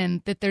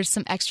woman, that there's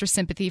some extra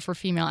sympathy for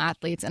female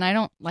athletes, and I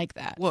don't like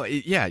that. Well,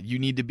 you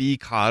need to be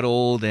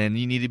coddled and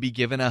you need to be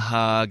given a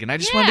hug, and I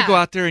just wanted to go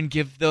out there and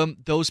give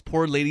those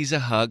poor ladies a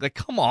hug. Like,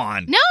 come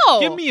on. No.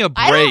 Give me a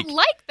break. I don't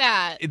like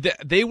that.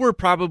 They were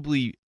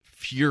probably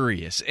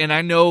furious, and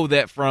I know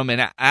that from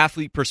an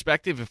athlete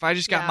perspective, if I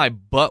just got my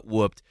butt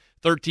whooped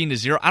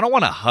 13-0, I don't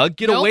want to hug.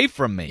 Get away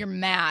from me. You're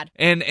mad.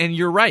 And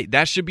you're right.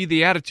 That should be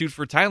the attitude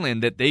for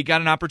Thailand, that they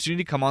got an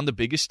opportunity to come on the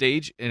biggest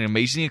stage, an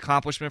amazing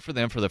accomplishment for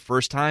them for the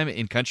first time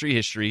in country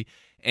history,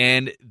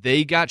 and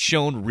they got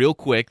shown real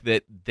quick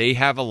that they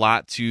have a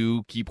lot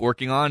to keep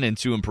working on and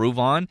to improve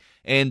on,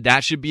 and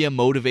that should be a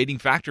motivating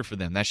factor for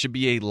them. That should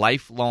be a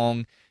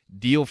lifelong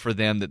deal for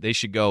them, that they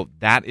should go,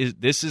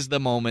 this is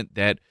the moment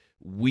that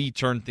we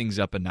turn things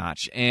up a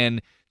notch.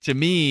 And to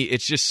me,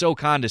 it's just so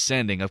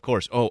condescending. Of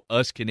course,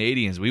 us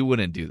Canadians, we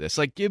wouldn't do this.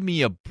 Like, give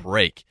me a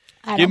break.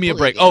 Give me a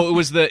break. You. Oh, it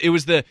was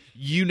the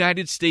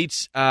United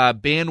States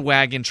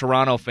bandwagon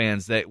Toronto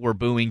fans that were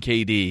booing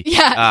KD.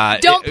 Yeah,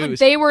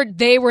 they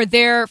were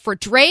there for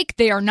Drake.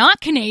 They are not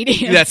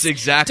Canadians. That's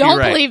exactly Don't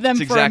right. believe them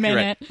That's for exactly a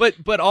minute. Right.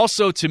 But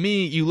also, to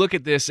me, you look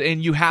at this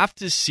and you have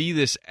to see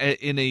this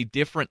in a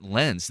different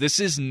lens. This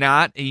is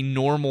not a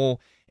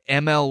normal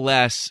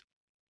MLS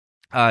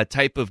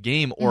type of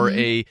game, or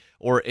a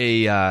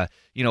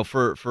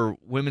for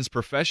women's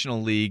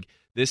professional league.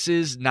 This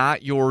is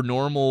not your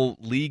normal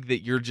league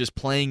that you're just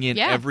playing in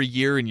every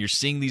year and you're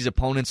seeing these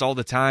opponents all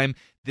the time.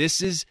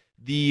 This is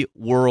the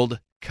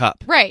World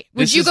Cup. Right.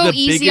 Would you go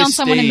easy on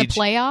someone in the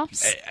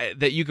playoffs?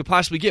 That you could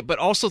possibly get. But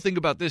also think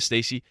about this,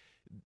 Stacey.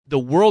 The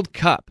World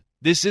Cup,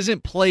 this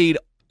isn't played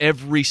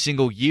every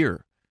single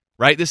year,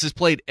 right? This is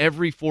played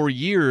every 4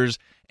 years.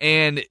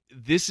 And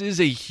this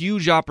is a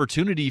huge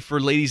opportunity for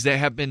ladies that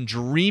have been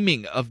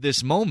dreaming of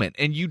this moment.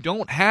 And you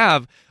don't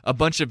have a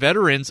bunch of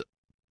veterans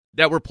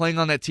that were playing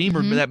on that team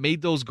or that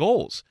made those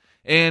goals.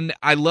 And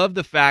I love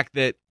the fact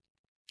that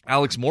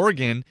Alex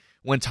Morgan,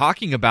 when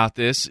talking about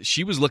this,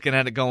 she was looking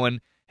at it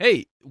going,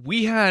 hey,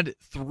 we had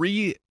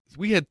three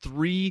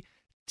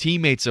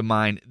teammates of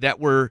mine that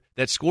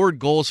scored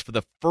goals for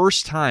the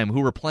first time, who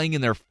were playing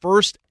in their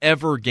first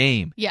ever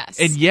game. Yes.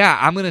 And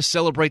I'm going to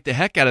celebrate the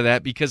heck out of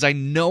that, because I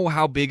know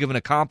how big of an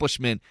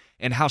accomplishment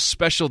and how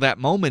special that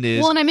moment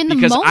is. Well, and I'm in the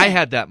because moment. I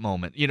had that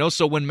moment,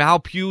 so when Mal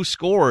Pugh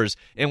scores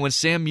and when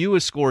Sam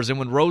Mewis scores and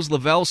when Rose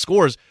Lavelle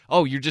scores,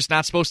 you're just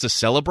not supposed to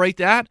celebrate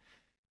that?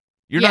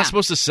 You're not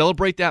supposed to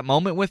celebrate that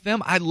moment with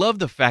them? I love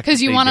the fact that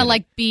because you want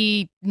to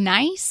be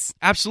nice?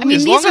 Absolutely. I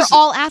mean, these are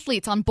all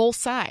athletes on both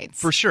sides.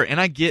 For sure.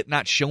 And I get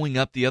not showing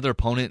up the other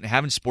opponent and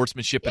having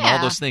sportsmanship and all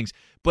those things.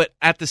 But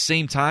at the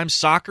same time,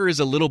 soccer is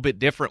a little bit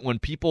different. When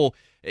people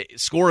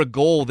score a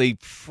goal, they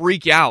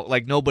freak out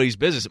like nobody's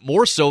business,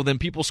 more so than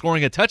people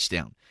scoring a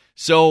touchdown.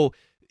 So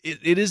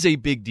it is a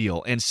big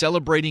deal. And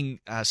celebrating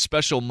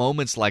special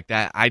moments like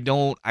that, I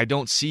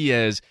don't see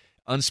as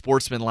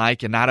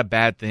unsportsmanlike and not a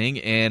bad thing.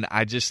 And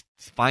I just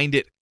find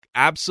it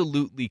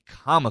absolutely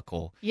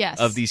comical Yes.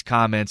 of these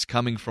comments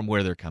coming from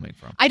where they're coming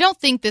from. I don't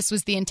think this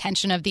was the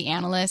intention of the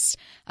analyst,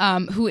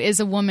 who is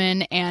a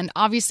woman and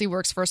obviously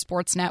works for a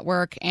sports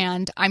network,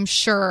 and I'm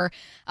sure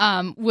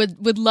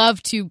would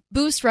love to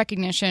boost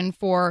recognition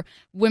for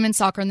women's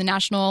soccer and the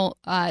national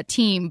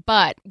team.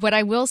 But what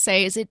I will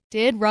say is it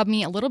did rub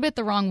me a little bit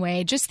the wrong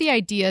way. Just the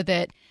idea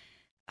that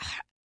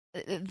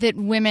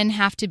women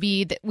have to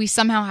be, that we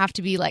somehow have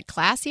to be like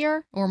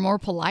classier or more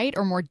polite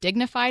or more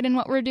dignified in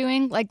what we're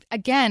doing. Like,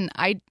 again,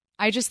 I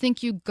just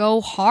think you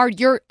go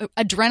hard. Your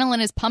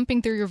adrenaline is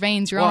pumping through your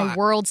veins. You're on a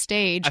world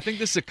stage. I think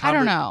this is I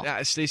don't know.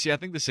 Stacey, I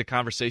think this is a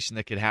conversation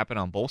that could happen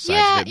on both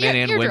sides of it, men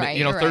and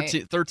women.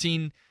 Right,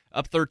 13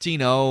 up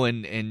 13-0,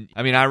 and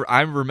I mean,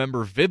 I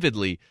remember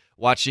vividly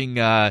watching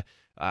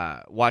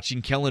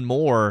Kellen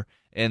Moore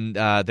and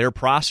their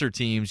Prosser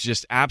teams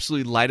just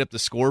absolutely light up the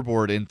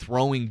scoreboard and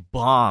throwing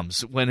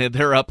bombs when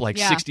they're up like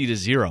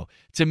 60-0.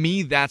 To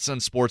me, that's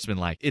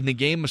unsportsmanlike. In the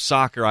game of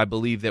soccer, I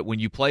believe that when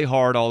you play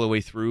hard all the way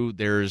through,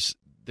 there's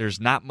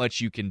not much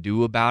you can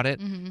do about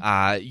it.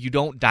 Mm-hmm. You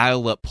don't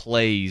dial up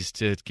plays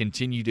to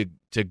continue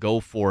to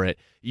go for it.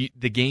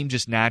 The game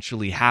just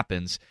naturally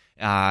happens.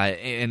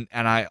 And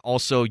I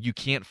also, you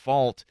can't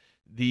fault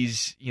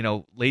these,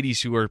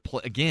 ladies who are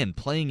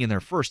playing in their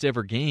first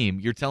ever game.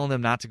 You're telling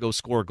them not to go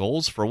score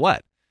goals for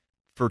what?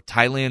 For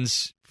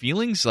Thailand's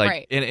feelings?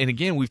 Right. And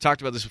again, we've talked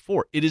about this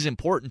before. It is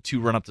important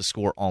to run up the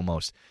score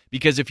almost,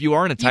 because if you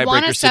are in a tiebreaker situation, you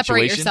want to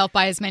separate yourself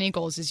by as many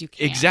goals as you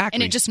can. Exactly.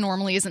 And it just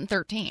normally isn't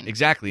 13.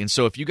 Exactly. And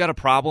so if you got a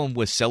problem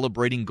with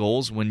celebrating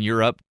goals when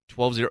you're up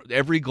 12-0,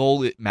 every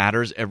goal, it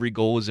matters. Every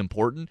goal is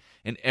important,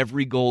 and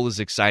every goal is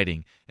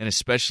exciting, and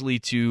especially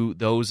to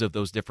those of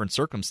those different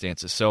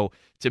circumstances. So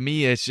to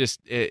me,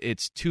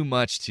 it's too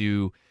much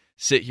to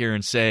sit here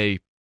and say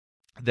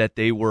that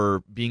they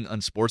were being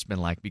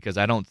unsportsmanlike, because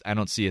I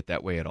don't see it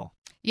that way at all.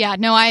 Yeah,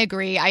 no, I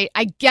agree. I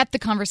get the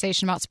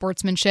conversation about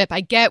sportsmanship. I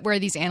get where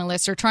these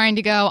analysts are trying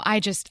to go. I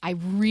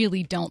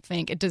really don't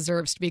think it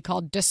deserves to be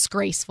called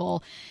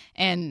disgraceful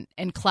and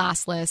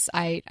classless.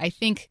 I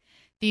think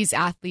these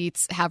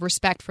athletes have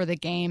respect for the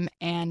game,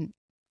 and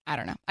I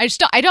don't know. I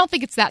don't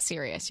think it's that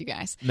serious, you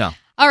guys. No.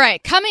 All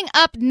right, coming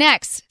up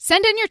next,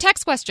 send in your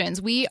text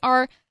questions. We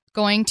are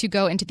going to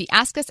go into the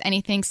Ask Us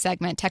Anything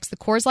segment. Text the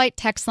Coors Light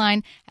text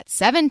line at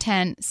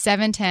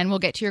 710-710. We'll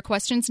get to your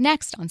questions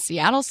next on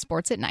Seattle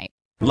Sports at Night.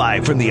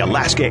 Live from the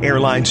Alaska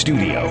Airlines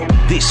studio,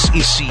 this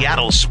is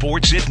Seattle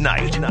Sports at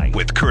Night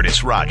with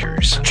Curtis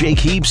Rogers, Jake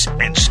Heaps,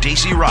 and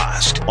Stacey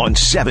Rost on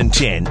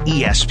 710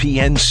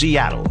 ESPN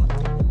Seattle.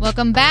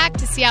 Welcome back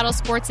to Seattle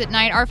Sports at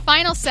Night. Our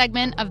final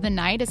segment of the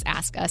night is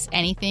Ask Us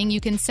Anything. You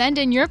can send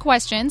in your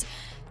questions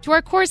to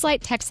our Coors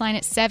Light text line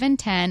at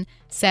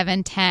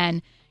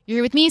 710-710. You're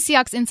here with me,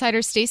 Seahawks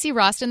insider Stacey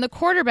Rost, and the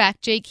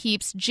quarterback, Jake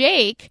Heaps.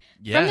 Jake,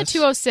 from the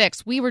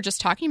 206, we were just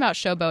talking about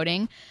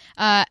showboating.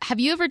 Have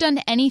you ever done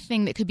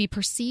anything that could be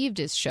perceived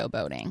as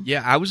showboating?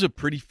 Yeah, I was a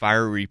pretty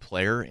fiery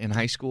player in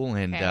high school,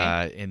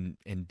 and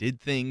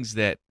did things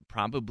that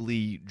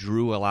probably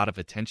drew a lot of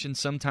attention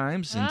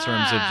sometimes in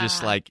terms of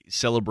just like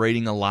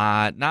celebrating a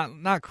lot,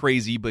 not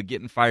crazy, but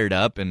getting fired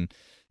up. And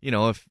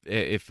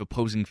if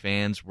opposing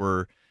fans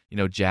were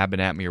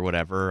jabbing at me or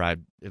whatever,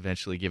 I'd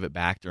eventually give it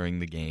back during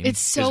the game. It's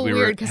so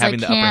weird because I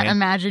can't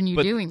imagine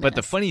you doing this. But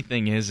the funny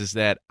thing is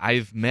that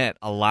I've met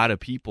a lot of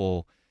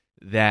people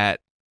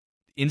that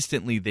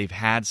instantly they've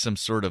had some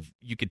sort of,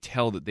 you could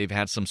tell that they've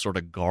had some sort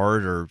of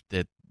guard, or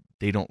that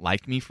they don't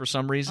like me for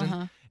some reason.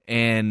 Uh-huh.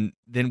 And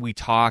then we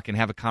talk and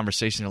have a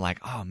conversation. They're like,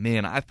 oh,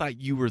 man, I thought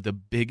you were the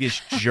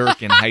biggest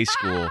jerk in high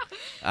school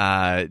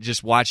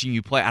just watching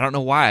you play. I don't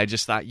know why. I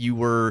just thought you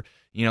were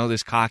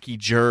this cocky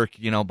jerk,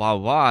 blah, blah,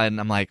 blah. And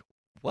I'm like,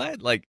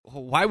 what? Like,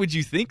 why would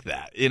you think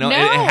that? No. It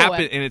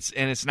happened, and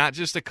it's not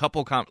just a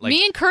couple.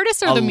 Me and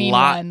Curtis are the mean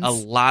ones. A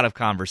lot of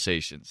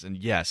conversations. And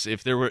yes,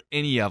 if there were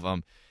any of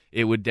them,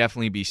 it would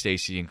definitely be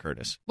Stacey and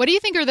Curtis. What do you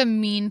think are the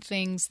mean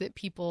things that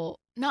people,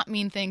 not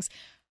mean things,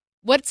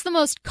 what's the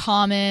most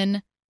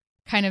common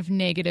kind of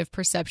negative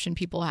perception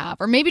people have,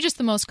 or maybe just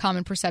the most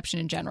common perception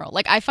in general?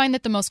 Like, I find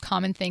that the most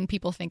common thing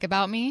people think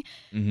about me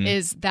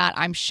is that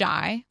I'm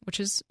shy, which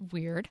is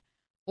weird,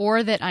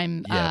 or that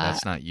I'm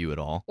that's not you at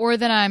all, or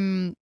that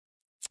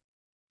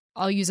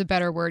I'll use a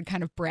better word,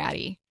 kind of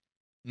bratty,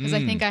 because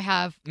I think I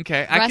have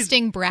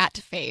resting brat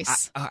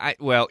face.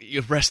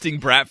 Resting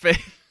brat face.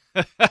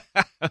 No,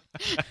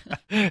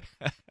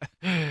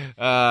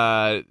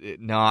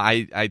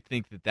 I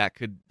think that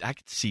I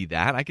could see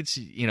that. I could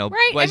see,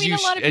 right? as a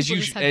lot of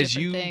people as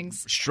you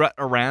things. Strut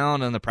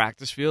around on the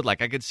practice field,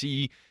 like I could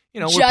see,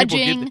 where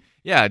judging, people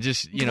get,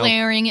 just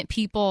glaring at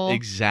people.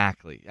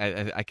 Exactly,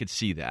 I could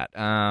see that.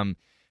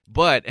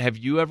 But have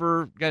you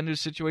ever gotten into a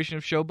situation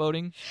of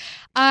showboating?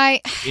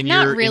 In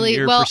your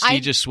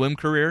prestigious swim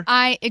career?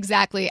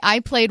 Exactly.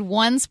 I played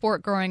one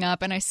sport growing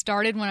up, and I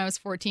started when I was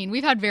 14.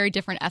 We've had very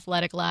different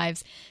athletic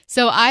lives.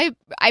 So I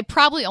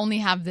probably only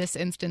have this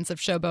instance of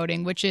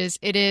showboating, which is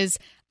it is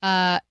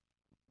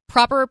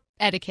proper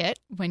etiquette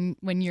when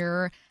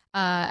you're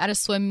at a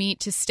swim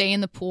meet to stay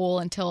in the pool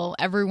until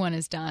everyone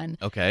is done.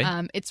 Okay.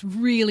 It's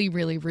really,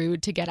 really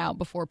rude to get out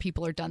before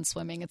people are done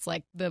swimming. It's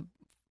like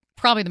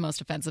probably the most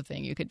offensive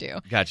thing you could do.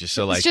 Gotcha.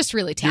 So like it's just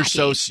really tacky.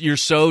 You're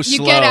so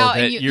slow get out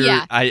that and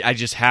yeah. I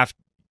just have.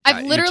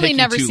 I've literally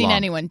never seen long.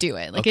 anyone do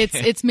it. Like Okay.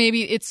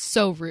 it's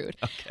so rude.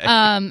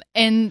 Okay.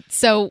 And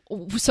so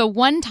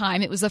one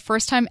time, it was the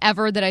first time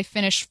ever that I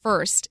finished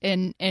first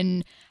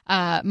in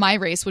my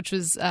race, which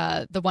was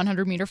the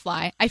 100-meter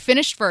fly. I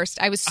finished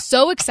first. I was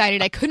so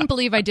excited. I couldn't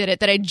believe I did it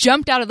that I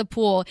jumped out of the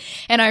pool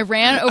and I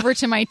ran over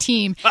to my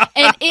team,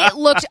 and it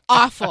looked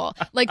awful.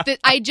 Like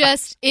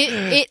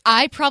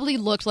I probably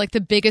looked like the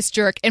biggest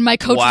jerk, and my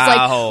coach was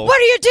like, "What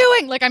are you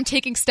doing?" Like I'm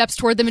taking steps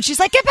toward them, and she's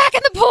like, "Get back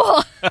in the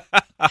pool."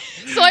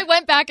 So I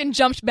went back and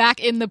jumped back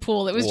in the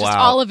pool. It was just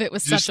all of it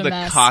was just such a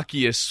mess. Just the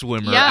cockiest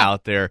swimmer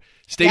out there.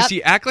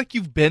 Stacey, act like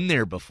you've been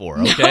there before,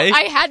 okay? No,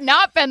 I had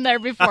not been there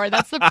before.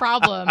 That's the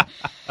problem.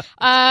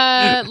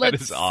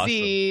 Let's is awesome.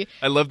 see.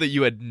 I love that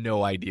you had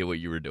no idea what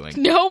you were doing.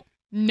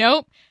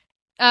 Nope.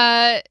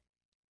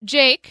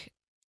 Jake,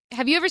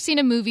 have you ever seen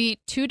a movie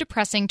too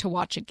depressing to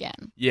watch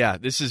again? Yeah,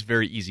 this is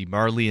very easy.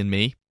 Marley and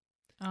Me.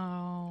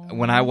 Oh.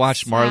 When I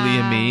watched Marley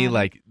and Me,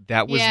 like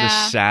that was Yeah.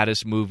 the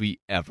saddest movie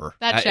ever.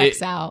 That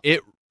checks out.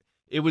 It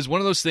was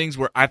one of those things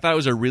where I thought it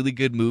was a really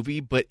good movie,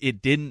 but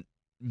it didn't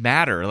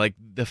matter. Like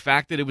the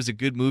fact that it was a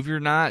good movie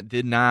or not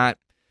did not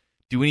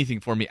do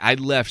anything for me. I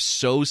left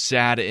so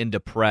sad and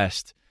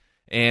depressed,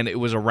 and it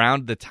was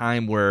around the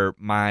time where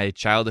my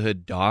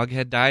childhood dog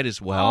had died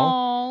as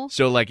well. Aww.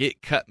 So like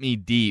it cut me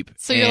deep.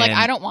 So you're like,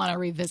 I don't want to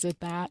revisit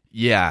that.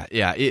 Yeah,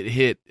 it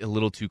hit a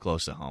little too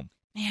close to home.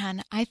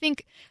 Man, I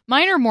think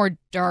mine are more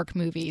dark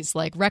movies,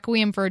 like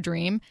Requiem for a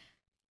Dream.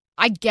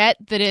 I get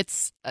that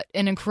it's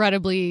an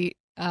incredibly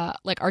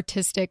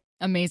artistic,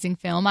 amazing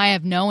film. I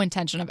have no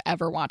intention of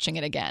ever watching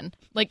it again.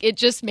 Like it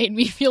just made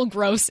me feel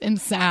gross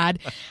and sad.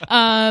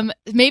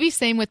 Maybe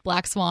same with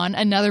Black Swan,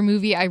 another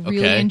movie I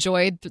really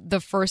enjoyed the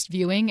first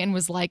viewing and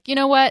was like, you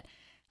know what?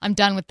 I'm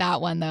done with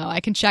that one though. I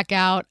can check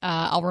out.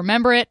 I'll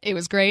remember it. It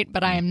was great,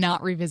 but I am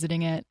not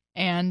revisiting it.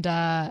 And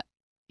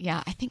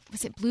yeah, I think,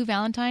 was it Blue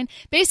Valentine?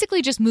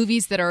 Basically just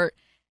movies that are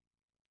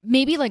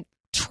maybe like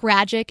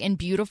tragic and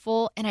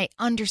beautiful, and I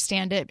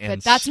understand it,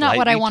 but that's not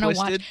what I want to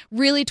watch.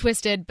 Really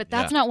twisted, but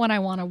that's not what I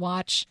want to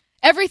watch.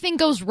 Everything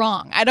goes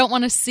wrong. I don't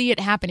want to see it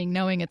happening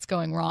knowing it's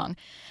going wrong.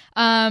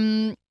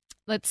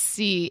 Let's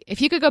see. If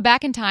you could go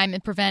back in time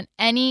and prevent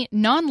any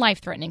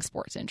non-life-threatening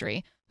sports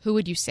injury, who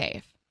would you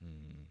save?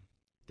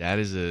 That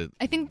is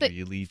I think the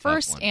really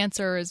first one.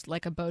 answer is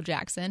like a Bo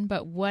Jackson,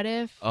 but what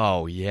if...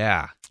 Oh,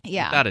 yeah.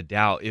 Yeah. Without a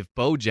doubt. If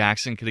Bo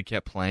Jackson could have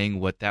kept playing,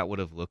 what that would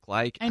have looked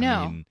like. I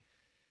know. mean,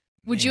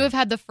 would you have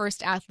had the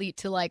first athlete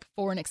to, like,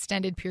 for an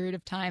extended period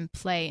of time,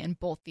 play in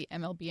both the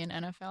MLB and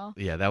NFL?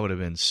 Yeah, that would have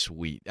been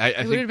sweet.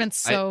 It would have been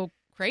so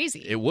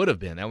crazy. It would have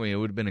been. I mean, it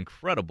would have been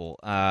incredible.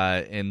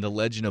 And the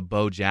legend of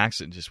Bo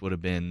Jackson just would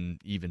have been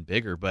even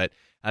bigger. But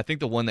I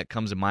think the one that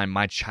comes to mind,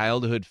 my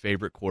childhood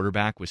favorite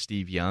quarterback was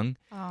Steve Young.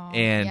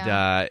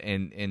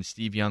 And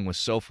Steve Young was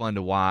so fun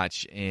to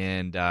watch,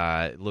 and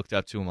looked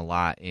up to him a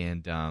lot.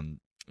 And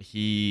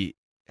he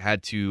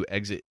had to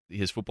exit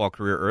his football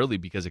career early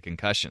because of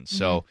concussions.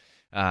 So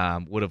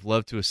would have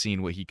loved to have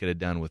seen what he could have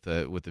done with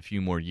a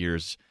few more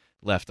years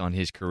left on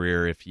his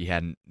career if he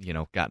hadn't,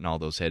 gotten all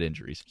those head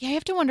injuries. Yeah, I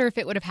have to wonder if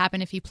it would have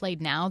happened if he played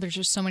now. There's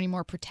just so many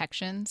more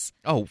protections.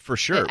 Oh, for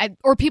sure.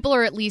 Or people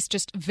are at least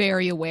just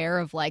very aware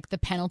of like the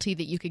penalty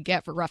that you could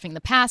get for roughing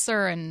the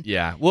passer. And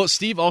yeah, well,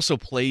 Steve also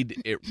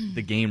played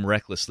the game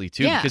recklessly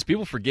too, because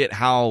people forget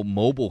how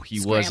mobile he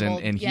was,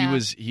 and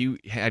he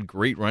had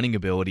great running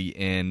ability.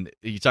 And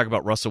you talk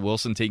about Russell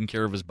Wilson taking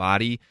care of his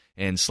body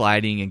and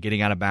sliding and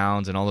getting out of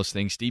bounds and all those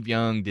things. Steve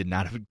Young did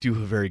not do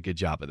a very good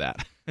job of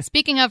that.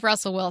 Speaking of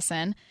Russell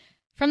Wilson,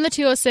 from the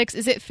 206,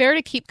 is it fair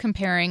to keep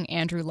comparing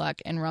Andrew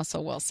Luck and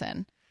Russell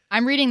Wilson?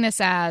 I'm reading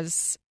this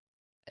as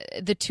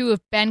the two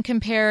have been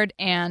compared,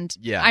 and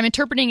I'm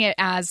interpreting it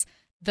as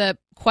the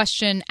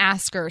question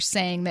asker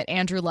saying that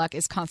Andrew Luck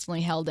is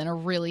constantly held in a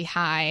really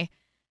high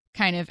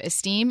kind of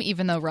esteem,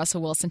 even though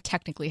Russell Wilson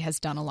technically has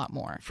done a lot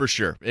more. For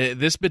sure.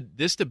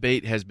 This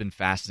debate has been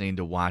fascinating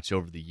to watch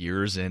over the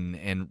years,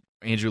 and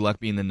Andrew Luck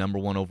being the number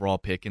one overall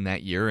pick in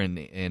that year,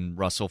 and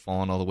Russell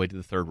falling all the way to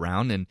the third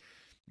round. And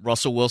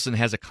Russell Wilson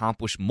has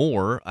accomplished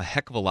a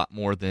heck of a lot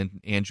more than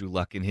Andrew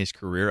Luck in his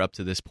career up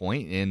to this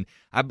point. And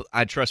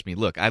I trust me,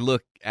 I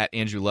look at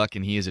Andrew Luck,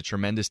 and he is a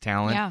tremendous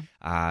talent.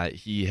 Yeah.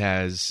 He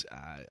has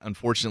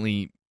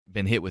unfortunately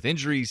been hit with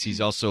injuries.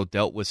 He's also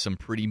dealt with some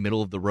pretty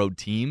middle-of-the-road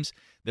teams.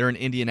 They're in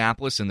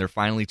Indianapolis, and they're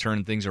finally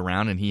turning things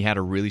around, and he had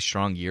a really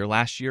strong year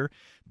last year.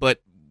 But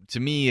to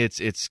me,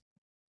 it's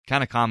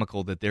kind of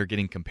comical that they're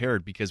getting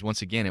compared because,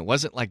 once again, it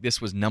wasn't like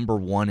this was number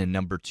 1 and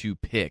number 2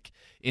 pick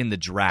in the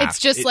draft. It's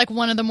just like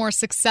one of the more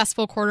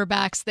successful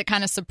quarterbacks that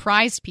kind of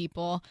surprised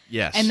people.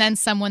 Yes. And then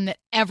someone that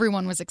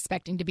everyone was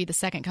expecting to be the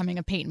second coming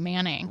of Peyton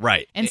Manning.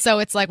 Right. And so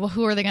it's like, well,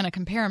 who are they going to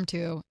compare him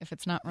to if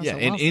it's not Russell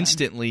Wilson?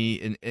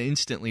 And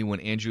instantly when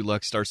Andrew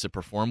Luck starts to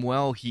perform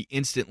well, he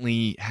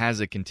instantly has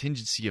a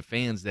contingency of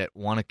fans that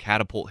want to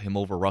catapult him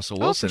over Russell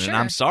Wilson. For sure.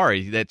 And I'm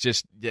sorry,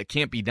 that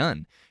can't be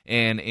done.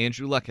 And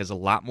Andrew Luck has a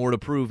lot more to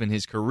prove in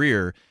his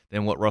career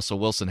than what Russell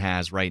Wilson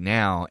has right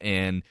now.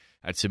 And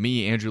to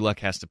me, Andrew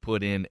Luck has to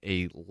put in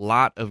a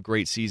lot of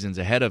great seasons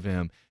ahead of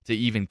him to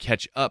even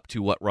catch up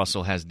to what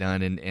Russell has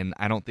done. And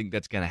I don't think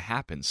that's going to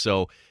happen.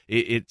 So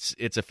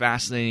it's a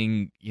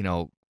fascinating,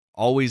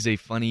 always a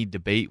funny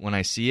debate when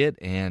I see it.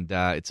 And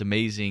it's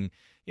amazing.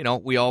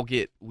 We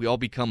all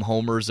become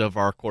homers of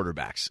our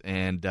quarterbacks.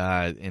 And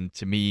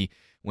to me,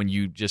 when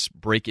you just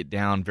break it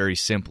down very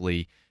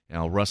simply,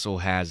 Russell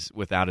has,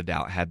 without a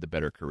doubt, had the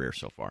better career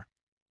so far.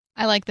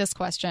 I like this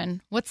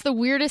question. What's the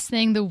weirdest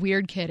thing the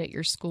weird kid at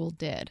your school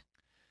did?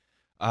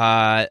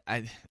 I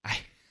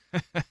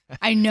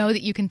know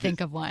that you can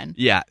think of one.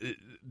 Yeah,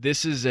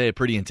 this is a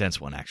pretty intense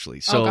one,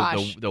 actually. So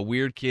gosh. The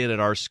weird kid at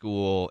our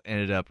school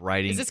ended up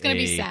writing. Is this going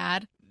to be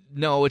sad?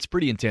 No, it's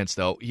pretty intense,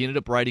 though. He ended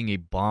up writing a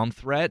bomb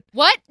threat.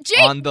 What?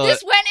 Jake,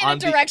 this went in a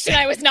direction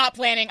I was not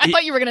planning. I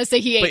thought you were going to say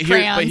he ate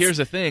crayons. But here's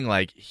the thing.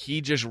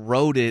 He just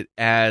wrote it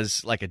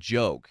as, a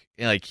joke.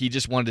 He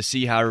just wanted to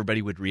see how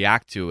everybody would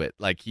react to it.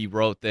 He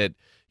wrote that,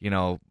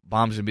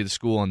 bombs going to be the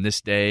school on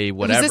this day,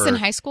 whatever. Was this in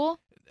high school?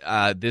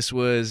 This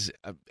was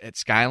at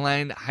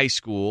Skyline High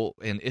School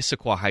and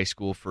Issaquah High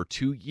School for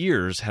 2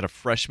 years, had a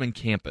freshman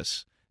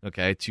campus,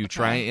 to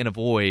try and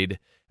avoid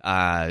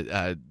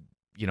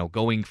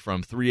going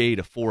from 3A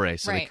to 4A.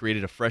 So They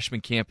created a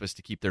freshman campus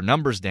to keep their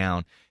numbers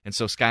down. And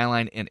so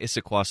Skyline and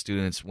Issaquah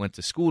students went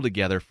to school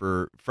together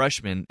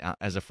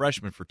as a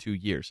freshman for 2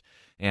 years.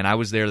 And I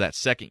was there that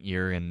second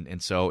year.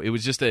 And so it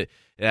was just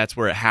that's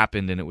where it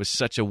happened. And it was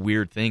such a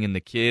weird thing. And the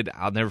kid,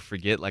 I'll never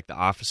forget, the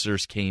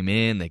officers came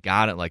in, they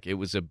got it. It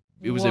was a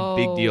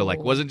big deal. It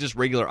wasn't just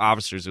regular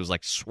officers. It was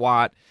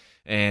SWAT.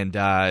 And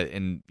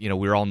we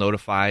were all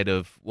notified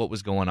of what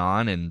was going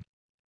on. And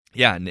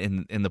yeah,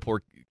 and the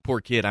poor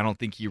kid, I don't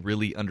think he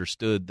really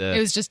understood It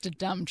was just a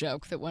dumb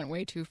joke that went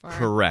way too far.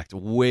 Correct.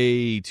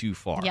 Way too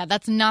far. Yeah,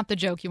 that's not the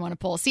joke you want to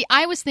pull. See,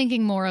 I was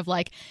thinking more of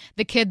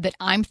the kid that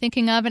I'm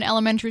thinking of in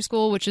elementary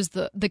school, which is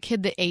the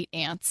kid that ate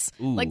ants.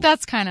 Ooh.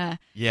 That's kind of...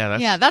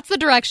 Yeah, that's the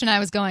direction I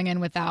was going in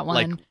with that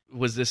one.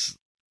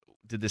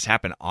 Did this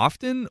happen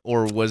often,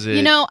 or was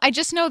it... I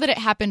just know that it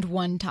happened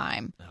one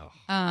time. Oh.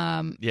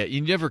 Yeah, you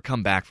never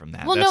come back from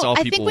that. Well, that's all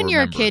I people think when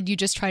remember. you're a kid, you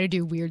just try to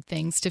do weird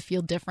things to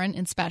feel different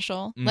and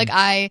special. Mm.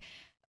 I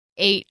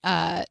ate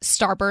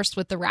Starburst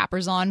with the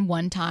wrappers on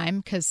one time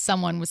because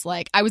someone was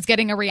I was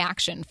getting a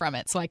reaction from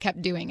it, so I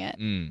kept doing it.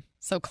 Mm.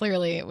 So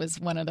clearly it was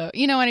one of the,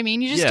 you know what I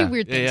mean? You just do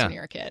weird things when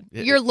you're a kid.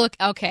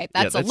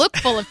 That's a look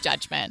full of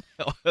judgment.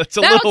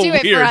 That'll do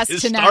it for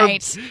us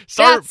tonight.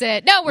 That's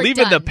it. No, we're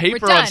leaving done. the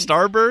paper on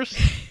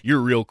Starburst?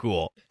 You're real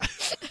cool.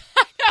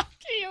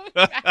 Can you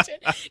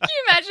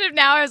imagine if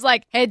now I was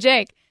like, hey,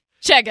 Jake,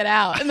 check it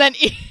out. And then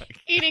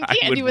eating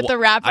candy with the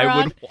wrapper on?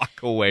 I would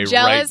walk away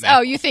Jealous? right now.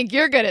 Oh, you think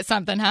you're good at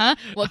something, huh?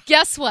 Well,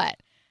 guess what?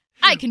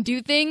 I can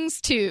do things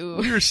too.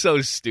 We were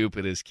so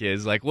stupid as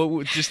kids.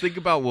 Just think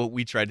about what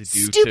we tried to do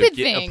Stupid to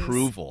get things.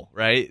 Approval,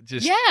 right?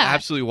 Just Yeah.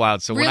 absolutely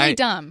wild. So really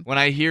dumb. When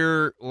I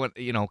hear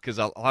because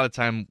a lot of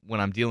time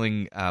when I'm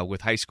dealing with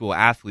high school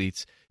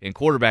athletes and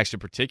quarterbacks in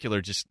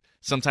particular, just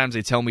sometimes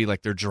they tell me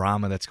their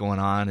drama that's going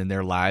on in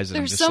their lives, and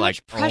There's I'm just so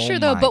much pressure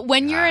though. But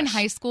when you're in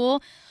high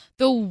school,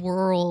 the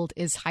world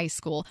is high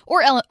school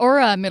or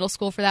middle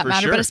school for that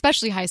matter, sure. but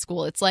especially high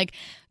school. It's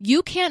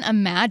you can't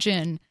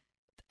imagine.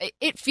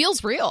 It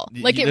feels real.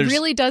 It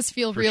really does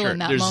feel real in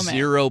that There's moment.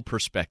 Zero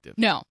perspective.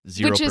 No.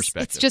 Zero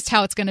perspective. It's just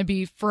how it's going to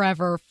be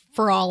forever,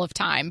 for all of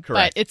time.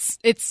 Correct. But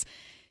it's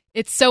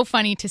so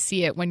funny to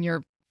see it when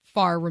you're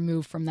far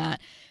removed from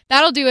that.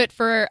 That'll do it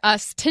for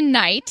us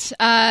tonight.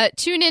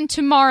 Tune in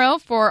tomorrow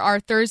for our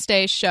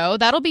Thursday show.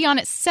 That'll be on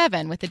at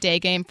 7 with the day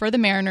game for the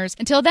Mariners.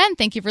 Until then,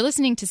 thank you for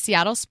listening to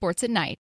Seattle Sports at Night.